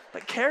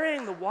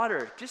carrying the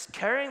water,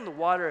 carrying the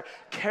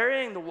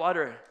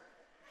water.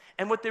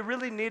 And what they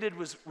really needed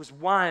was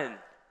wine,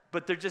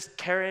 but they're just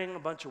carrying a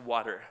bunch of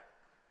water.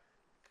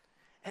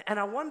 And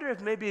I wonder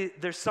if maybe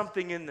there's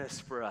something in this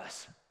for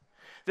us,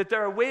 that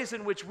there are ways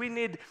in which we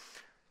need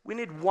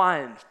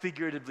wine,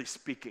 figuratively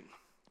speaking.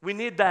 We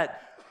need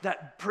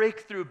that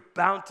breakthrough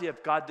bounty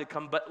of God to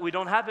come, but we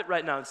don't have it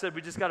right now. Instead,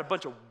 we just got a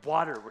bunch of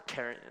water we're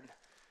carrying.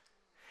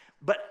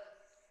 But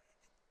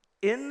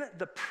in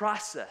the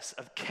process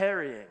of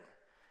carrying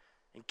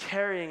and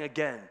carrying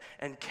again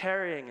and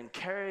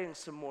carrying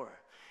some more,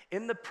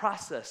 in the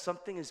process,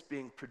 something is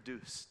being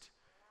produced.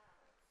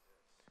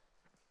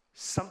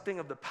 Something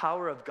of the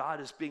power of God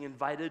is being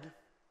invited,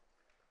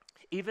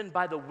 even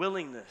by the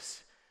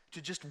willingness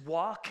to just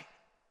walk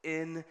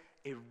in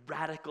a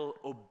radical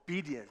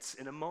obedience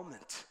in a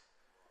moment.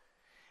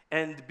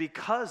 And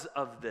because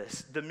of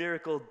this, the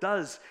miracle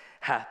does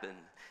happen.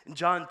 In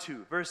John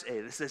 2, verse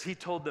 8, it says, he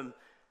told them,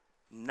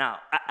 now,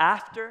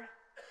 after,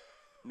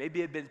 maybe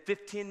it had been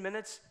 15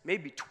 minutes,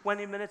 maybe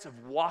 20 minutes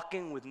of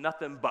walking with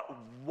nothing but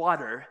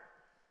water.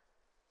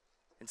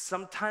 And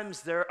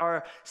sometimes there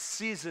are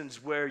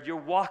seasons where you're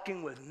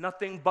walking with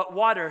nothing but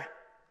water,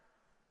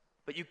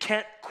 but you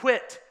can't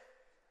quit.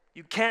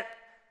 You can't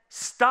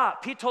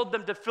stop. He told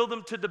them to fill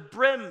them to the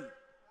brim.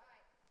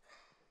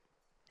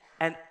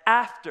 And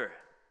after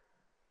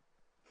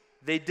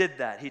they did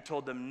that, he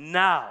told them,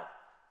 now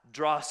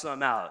draw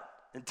some out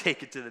and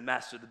take it to the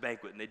master of the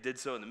banquet. And they did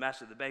so, and the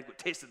master of the banquet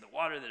tasted the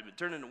water that had been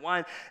turned into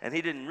wine, and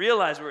he didn't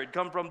realize where it had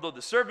come from, though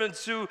the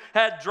servants who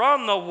had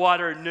drawn the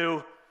water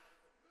knew.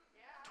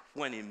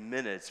 20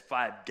 minutes,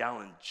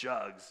 5-gallon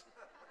jugs.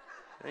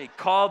 And he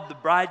called the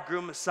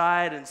bridegroom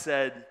aside and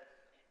said,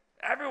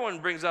 everyone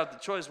brings out the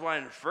choice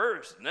wine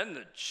first, and then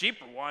the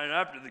cheaper wine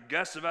after the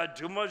guests have had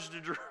too much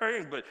to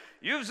drink, but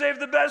you've saved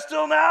the best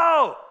till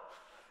now.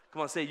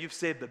 Come on, say, you've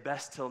saved the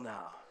best till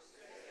now.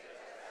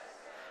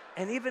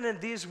 And even in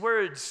these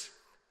words,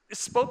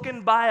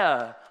 spoken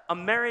by a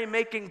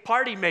merry-making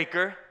party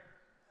maker,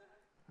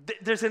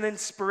 there's an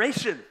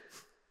inspiration.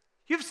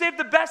 You've saved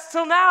the best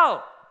till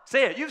now.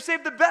 Say it, you've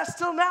saved the best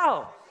till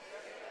now.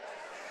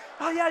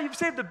 Oh yeah, you've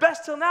saved the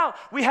best till now.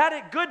 We had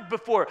it good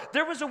before.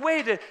 There was a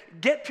way to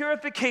get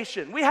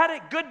purification. We had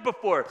it good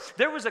before.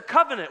 There was a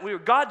covenant. We were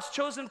God's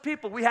chosen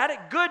people. We had it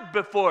good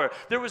before.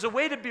 There was a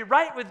way to be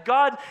right with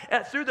God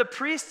through the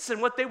priests and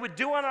what they would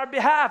do on our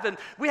behalf. And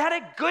we had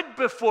it good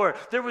before.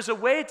 There was a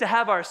way to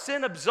have our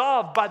sin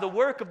absolved by the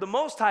work of the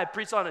Most High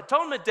Priest on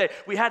Atonement Day.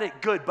 We had it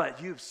good,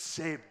 but you've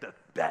saved the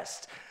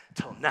best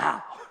till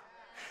now.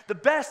 The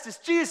best is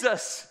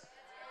Jesus.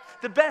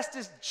 The best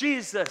is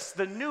Jesus,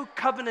 the new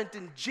covenant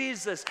in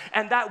Jesus,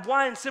 and that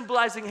wine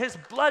symbolizing his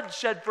blood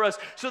shed for us,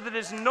 so that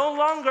it's no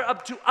longer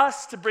up to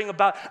us to bring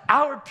about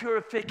our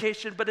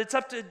purification, but it's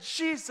up to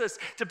Jesus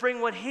to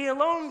bring what he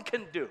alone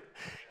can do.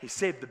 He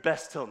saved the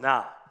best till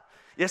now.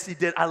 Yes, he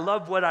did. I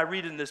love what I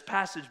read in this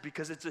passage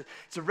because it's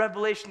a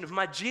revelation of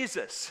my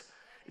Jesus.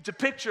 It's a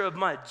picture of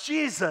my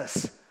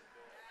Jesus.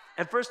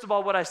 And first of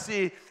all, what I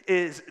see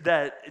is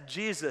that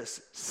Jesus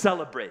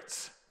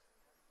celebrates.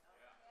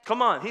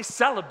 Come on, he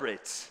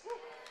celebrates.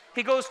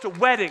 He goes to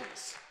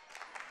weddings,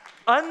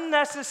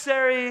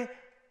 unnecessary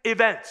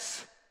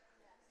events,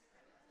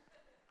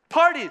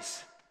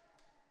 parties.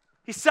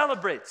 He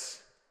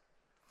celebrates.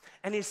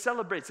 And he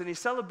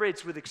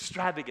celebrates with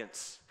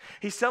extravagance.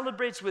 He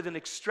celebrates with an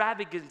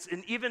extravagance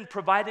in even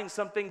providing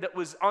something that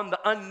was on the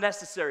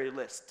unnecessary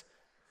list.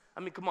 I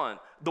mean, come on,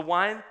 the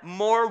wine,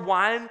 more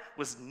wine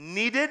was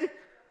needed.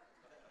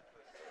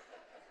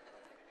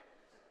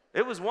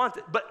 It was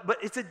wanted, but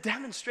it's a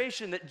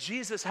demonstration that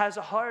Jesus has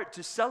a heart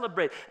to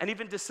celebrate, and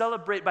even to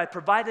celebrate by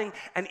providing,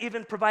 and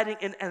even providing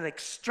in an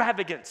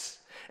extravagance.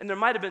 And there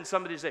might have been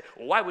somebody say,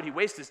 well, why would he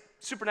waste his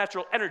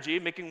supernatural energy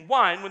making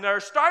wine when there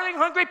are starving,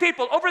 hungry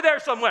people over there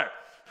somewhere?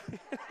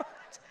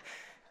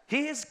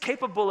 He is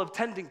capable of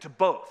tending to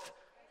both.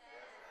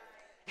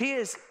 He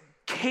is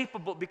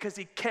capable because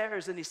he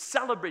cares and he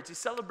celebrates. He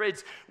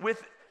celebrates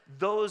with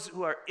those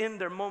who are in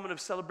their moment of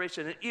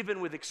celebration, and even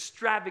with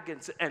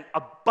extravagance and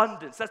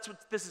abundance. That's what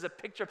this is a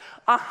picture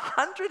of.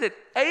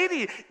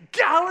 180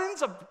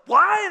 gallons of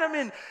wine. I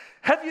mean,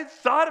 have you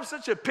thought of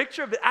such a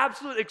picture of the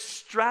absolute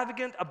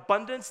extravagant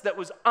abundance that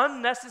was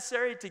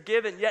unnecessary to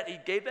give, and yet he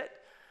gave it?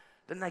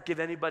 Doesn't that give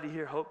anybody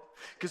here hope?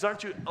 Because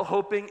aren't you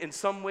hoping in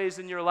some ways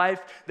in your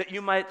life that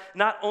you might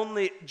not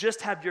only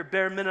just have your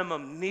bare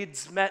minimum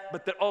needs met,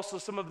 but that also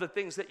some of the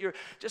things that you're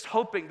just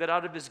hoping that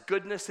out of his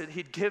goodness that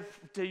he'd give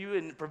to you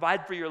and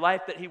provide for your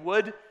life that he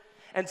would?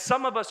 And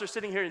some of us are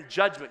sitting here in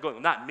judgment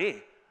going, not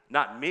me.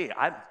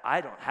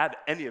 I don't have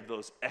any of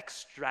those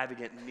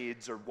extravagant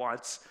needs or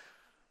wants.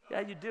 Yeah,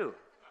 you do.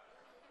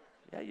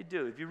 Yeah, you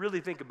do, if you really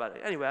think about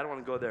it. Anyway, I don't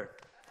want to go there.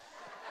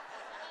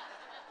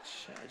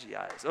 Shaggy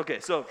eyes. Okay,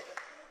 so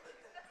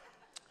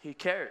he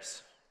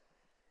cares.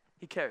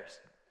 He cares.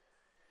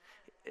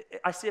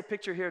 I see a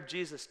picture here of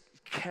Jesus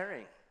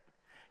caring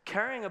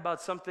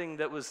about something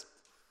that was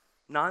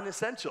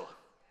non-essential.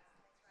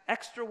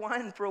 Extra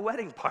wine for a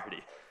wedding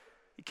party.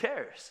 He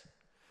cares.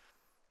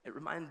 It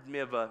reminded me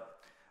of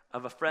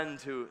a friend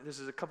who, this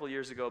is a couple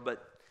years ago, but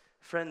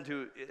a friend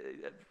who,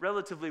 a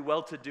relatively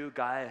well-to-do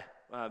guy,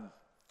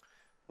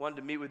 wanted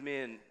to meet with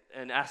me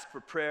and ask for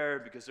prayer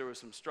because there were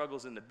some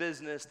struggles in the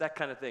business, that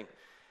kind of thing.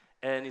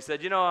 And he said,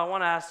 I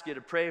want to ask you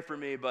to pray for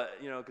me, but,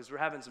 because we're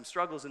having some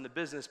struggles in the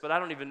business, but I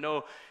don't even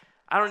know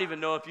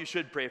if you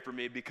should pray for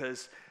me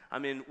because,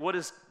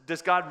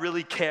 does God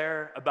really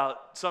care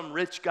about some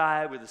rich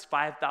guy with his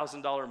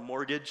 $5,000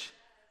 mortgage?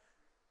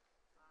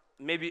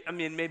 Maybe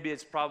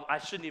it's probably, I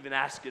shouldn't even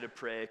ask you to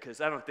pray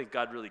because I don't think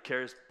God really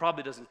cares,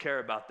 probably doesn't care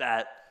about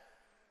that.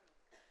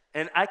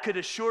 And I could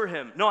assure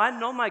him, no, I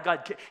know my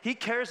God. He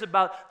cares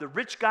about the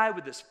rich guy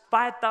with this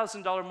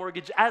 $5,000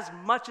 mortgage as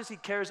much as he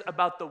cares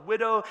about the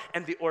widow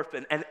and the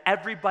orphan and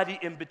everybody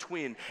in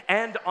between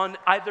and on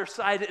either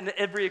side in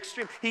every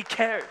extreme. He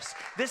cares.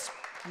 This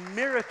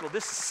miracle,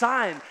 this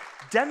sign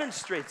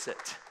demonstrates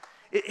it.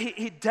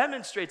 He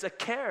demonstrates a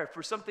care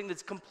for something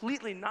that's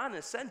completely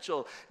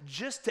non-essential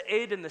just to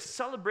aid in the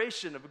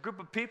celebration of a group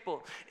of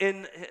people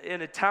in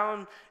a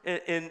town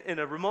in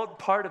a remote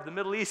part of the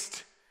Middle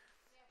East.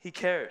 He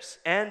cares,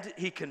 and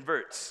he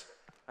converts.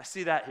 I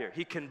see that here.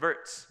 He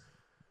converts.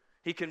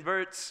 He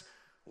converts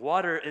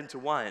water into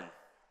wine.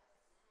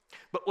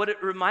 But what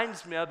it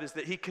reminds me of is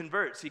that he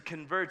converts. He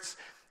converts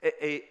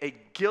a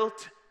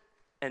guilt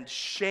and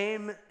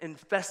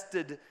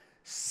shame-infested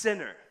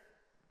sinner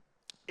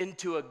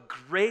into a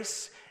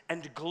grace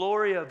and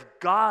glory of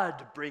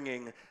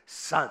God-bringing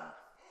son.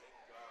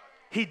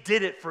 He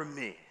did it for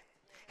me.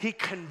 He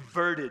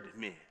converted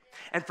me.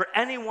 And for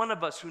any one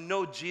of us who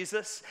know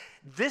Jesus,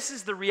 this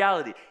is the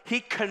reality. He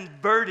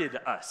converted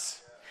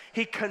us.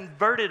 He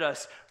converted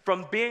us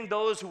from being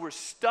those who were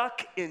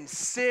stuck in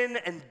sin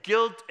and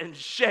guilt and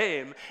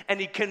shame, and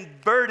He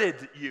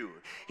converted you.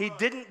 He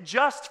didn't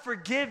just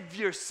forgive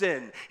your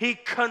sin, He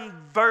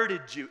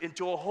converted you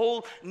into a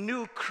whole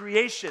new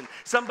creation,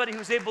 somebody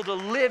who's able to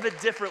live a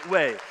different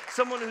way,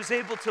 someone who's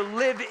able to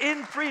live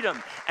in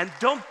freedom, and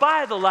don't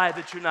buy the lie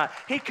that you're not.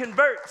 He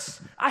converts.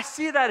 I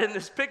see that in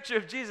this picture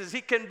of Jesus.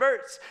 He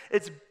converts.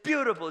 It's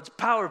beautiful. It's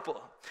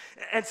powerful.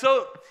 And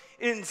so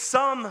in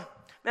some,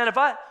 man, if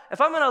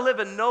I'm going to live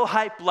a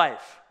no-hype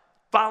life,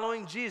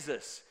 following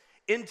Jesus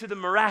into the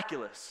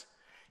miraculous,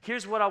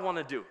 here's what I want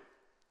to do.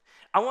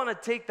 I want to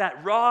take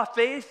that raw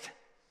faith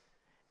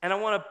and I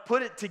want to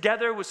put it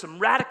together with some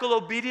radical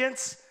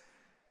obedience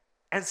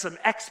and some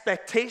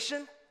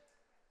expectation,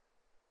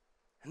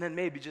 and then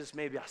maybe, just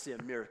maybe, I'll see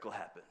a miracle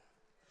happen.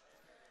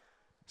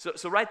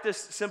 So write this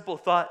simple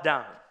thought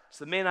down. It's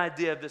the main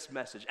idea of this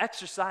message.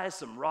 Exercise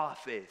some raw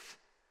faith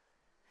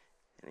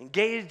and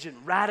engage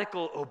in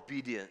radical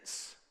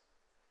obedience,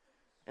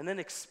 and then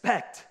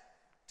expect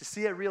to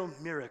see a real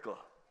miracle.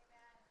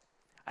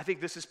 I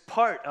think this is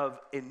part of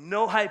a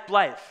no-hype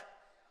life,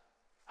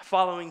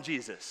 following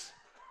Jesus.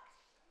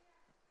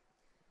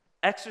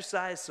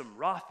 Exercise some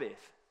raw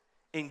faith,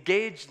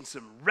 engage in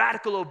some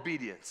radical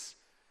obedience,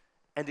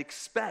 and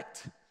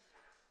expect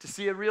to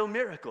see a real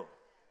miracle.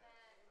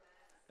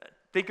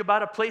 Think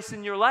about a place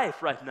in your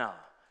life right now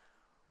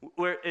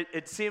where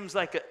it seems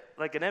like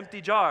an empty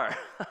jar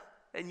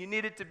and you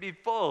need it to be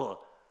full.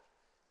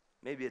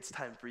 Maybe it's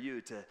time for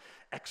you to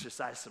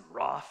exercise some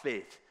raw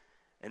faith.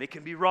 And it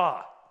can be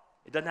raw.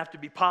 It doesn't have to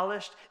be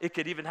polished. It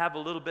could even have a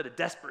little bit of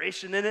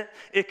desperation in it.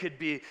 It could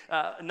be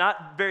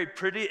not very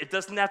pretty. It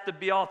doesn't have to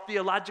be all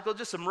theological.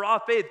 Just some raw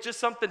faith.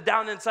 Just something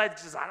down inside that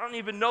says, I don't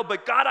even know,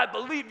 but God, I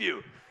believe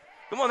you.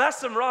 Come on, that's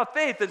some raw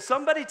faith. And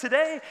somebody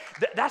today,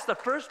 that's the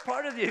first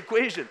part of the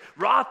equation.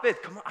 Raw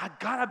faith. Come on,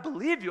 God, I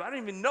believe you. I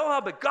don't even know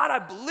how, but God, I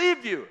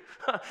believe you.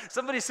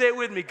 Somebody say it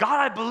with me.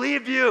 God, I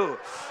believe you.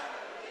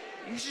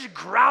 You should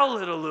growl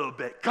it a little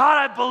bit.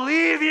 God, I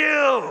believe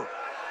you.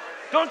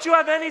 Don't you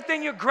have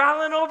anything you're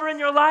growling over in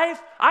your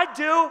life? I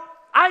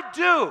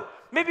do.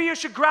 Maybe you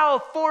should growl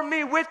for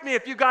me, with me,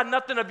 if you got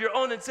nothing of your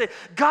own, and say,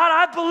 God,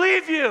 I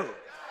believe you.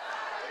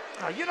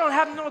 Oh, you don't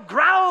have no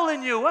growl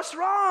in you. What's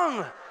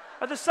wrong?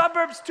 Are the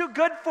suburbs too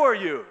good for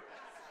you?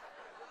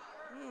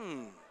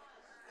 God,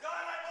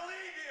 I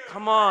believe you.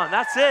 Come on,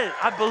 that's it.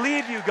 I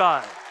believe you,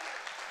 God.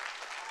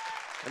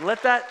 And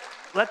let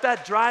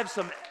that drive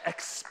some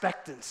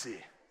expectancy.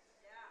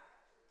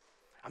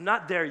 I'm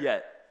not there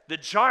yet. The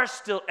jar's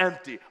still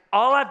empty.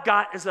 All I've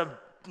got is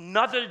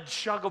another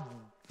jug of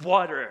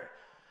water.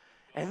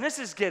 And this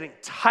is getting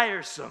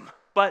tiresome.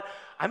 But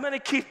I'm going to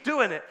keep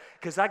doing it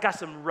because I got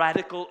some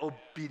radical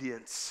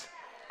obedience.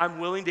 I'm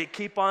willing to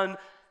keep on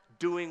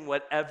doing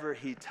whatever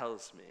He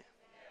tells me.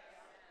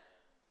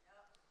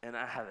 And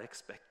I have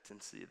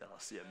expectancy that I'll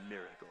see a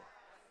miracle.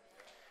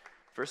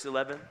 Verse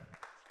 11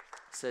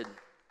 said,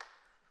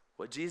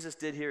 what Jesus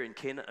did here in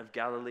Cana of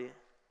Galilee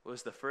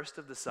was the first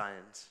of the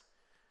signs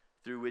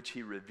through which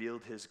He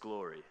revealed His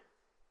glory.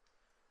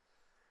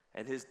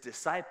 And His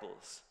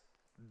disciples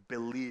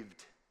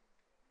believed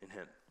in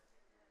Him.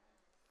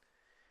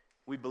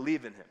 We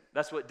believe in Him.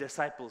 That's what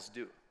disciples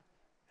do.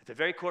 At the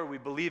very core, we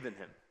believe in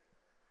Him.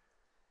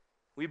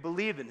 We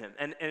believe in Him.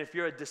 And if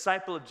you're a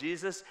disciple of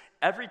Jesus,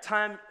 every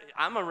time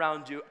I'm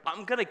around you,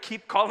 I'm going to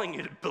keep calling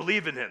you to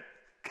believe in Him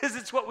because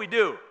it's what we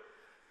do.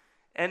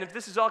 And if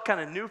this is all kind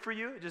of new for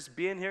you, just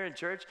being here in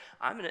church,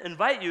 I'm going to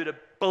invite you to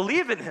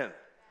believe in Him.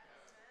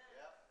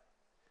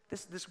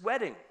 This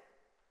wedding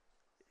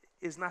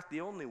is not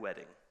the only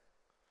wedding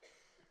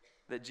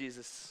that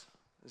Jesus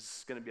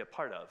is going to be a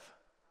part of.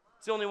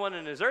 It's the only one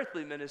in His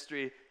earthly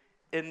ministry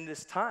in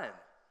this time.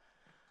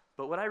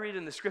 But what I read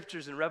in the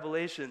scriptures in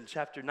Revelation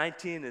chapter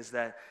 19 is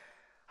that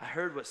I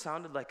heard what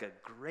sounded like a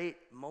great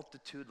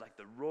multitude, like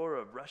the roar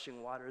of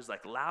rushing waters,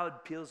 like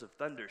loud peals of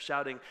thunder,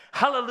 shouting,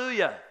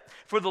 Hallelujah!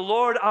 For the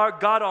Lord our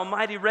God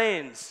Almighty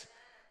reigns.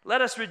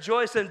 Let us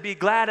rejoice and be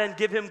glad and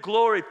give Him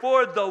glory,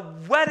 for the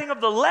wedding of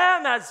the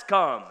Lamb has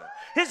come.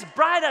 His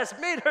bride has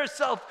made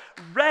herself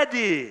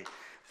ready.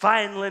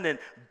 Fine linen,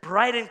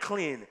 bright and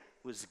clean,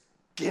 was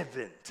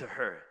given to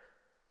her.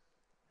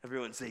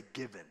 Everyone say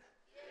given.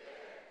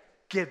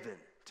 Given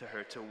to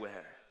her to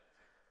wear.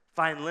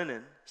 Fine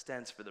linen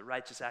stands for the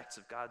righteous acts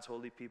of God's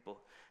holy people.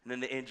 And then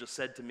the angel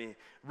said to me,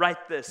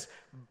 write this,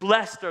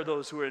 blessed are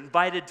those who are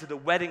invited to the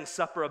wedding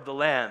supper of the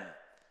Lamb.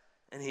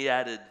 And he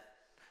added,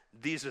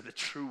 these are the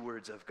true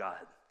words of God.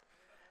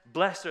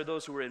 Blessed are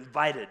those who are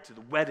invited to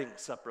the wedding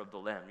supper of the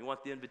Lamb. You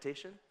want the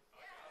invitation?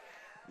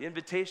 The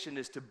invitation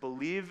is to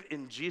believe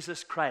in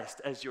Jesus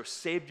Christ as your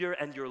Savior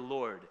and your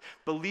Lord.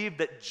 Believe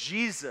that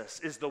Jesus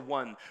is the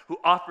one who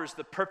offers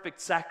the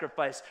perfect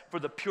sacrifice for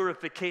the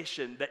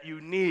purification that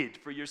you need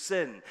for your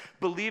sin.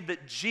 Believe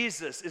that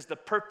Jesus is the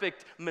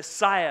perfect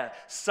Messiah,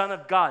 Son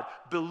of God.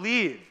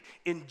 Believe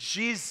in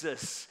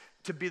Jesus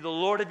to be the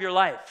Lord of your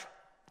life.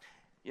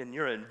 And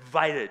you're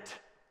invited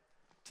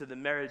to the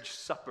marriage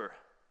supper,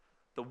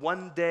 the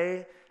one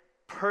day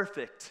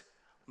perfect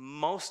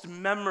most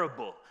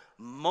memorable,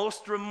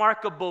 most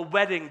remarkable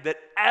wedding that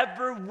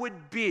ever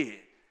would be,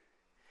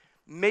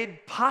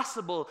 made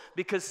possible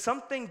because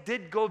something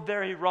did go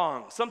very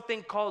wrong,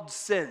 something called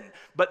sin,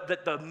 but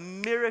that the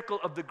miracle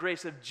of the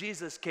grace of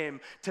Jesus came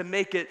to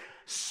make it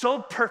so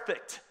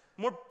perfect,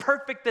 more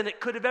perfect than it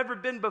could have ever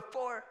been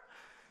before.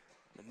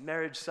 The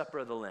marriage supper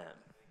of the Lamb.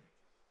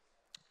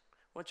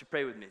 Why don't you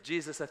pray with me?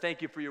 Jesus, I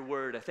thank you for your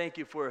word. I thank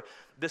you for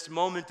this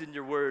moment in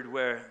your word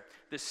where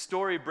this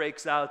story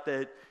breaks out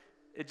that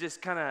it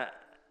just kind of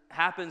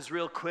happens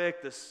real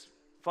quick, this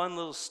fun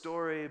little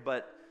story,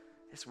 but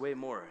it's way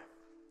more.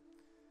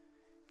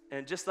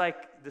 And just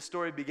like the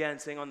story began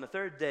saying, on the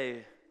third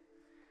day,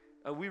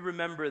 we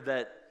remember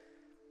that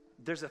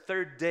there's a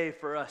third day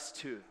for us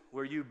too,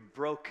 where you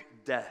broke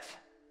death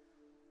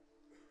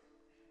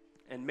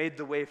and made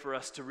the way for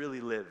us to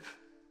really live.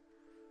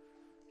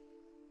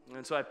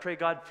 And so I pray,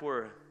 God,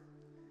 for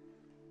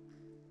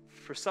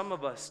some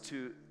of us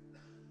to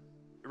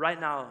right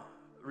now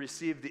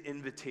receive the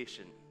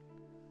invitation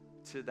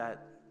to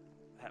that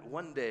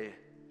one day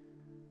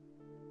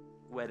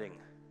wedding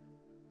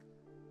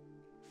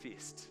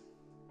feast,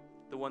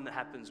 the one that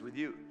happens with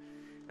you.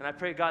 And I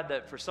pray, God,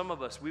 that for some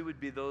of us, we would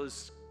be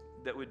those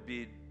that would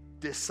be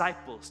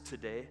disciples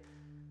today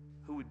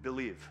who would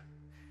believe.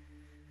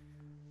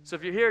 So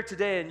if you're here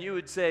today and you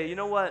would say, you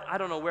know what, I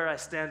don't know where I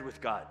stand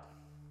with God.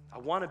 I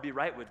want to be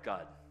right with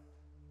God.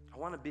 I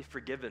want to be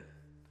forgiven.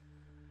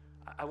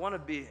 I want to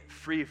be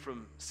free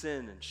from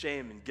sin and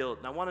shame and guilt.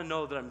 And I want to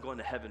know that I'm going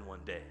to heaven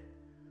one day.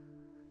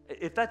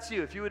 If that's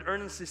you, if you would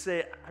earnestly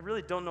say, I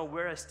really don't know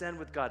where I stand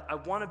with God. I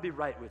want to be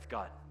right with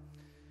God.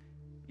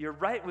 You're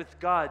right with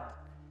God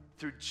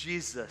through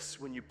Jesus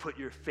when you put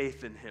your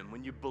faith in him,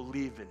 when you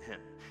believe in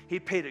him. He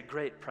paid a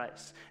great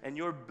price, and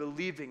your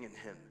believing in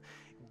him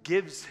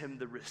gives him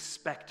the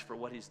respect for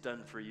what he's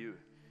done for you.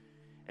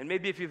 And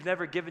maybe if you've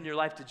never given your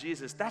life to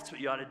Jesus, that's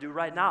what you ought to do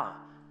right now.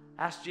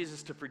 Ask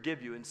Jesus to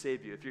forgive you and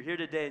save you. If you're here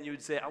today and you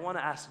would say, I want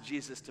to ask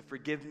Jesus to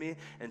forgive me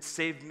and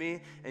save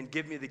me and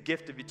give me the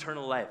gift of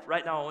eternal life.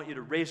 Right now, I want you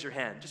to raise your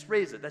hand. Just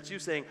raise it. That's you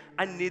saying,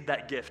 I need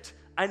that gift.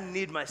 I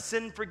need my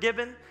sin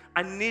forgiven.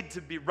 I need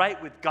to be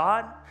right with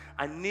God.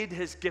 I need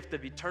his gift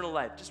of eternal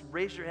life. Just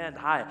raise your hand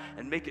high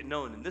and make it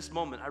known. In this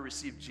moment, I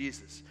receive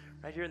Jesus.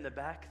 Right here in the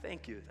back,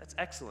 thank you. That's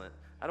excellent.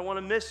 I don't want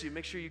to miss you.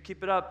 Make sure you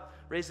keep it up.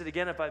 Raise it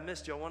again if I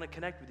missed you. I want to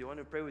connect with you. I want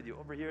to pray with you.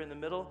 Over here in the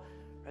middle,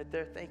 right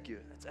there, thank you.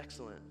 That's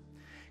excellent.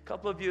 A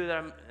couple of you that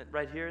I'm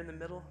right here in the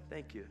middle,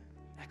 thank you.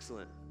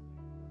 Excellent.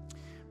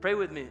 Pray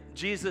with me.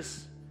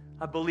 Jesus,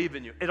 I believe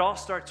in you. It all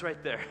starts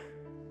right there.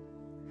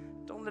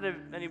 Don't let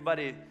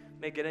anybody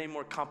make it any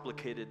more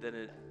complicated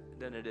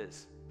than it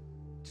is.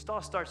 It just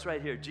all starts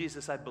right here.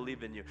 Jesus, I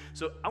believe in you.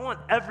 So I want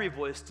every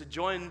voice to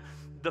join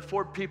the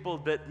 4 people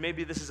that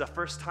maybe this is a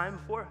first time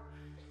for,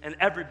 and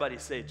everybody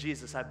say,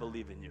 Jesus, I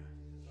believe in you.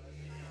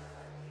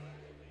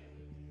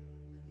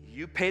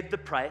 You paid the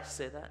price,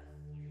 say that,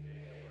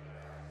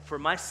 for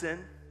my sin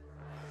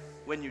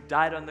when you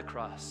died on the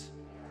cross.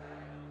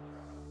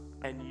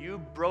 And you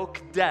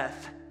broke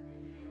death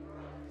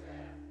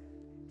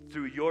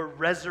through your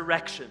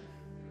resurrection.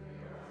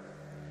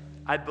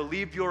 I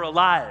believe you're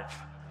alive.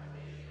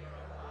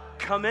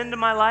 Come into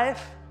my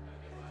life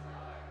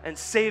and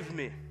save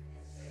me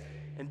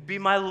and be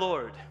my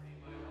Lord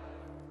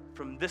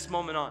from this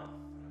moment on.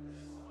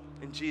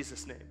 In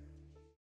Jesus' name.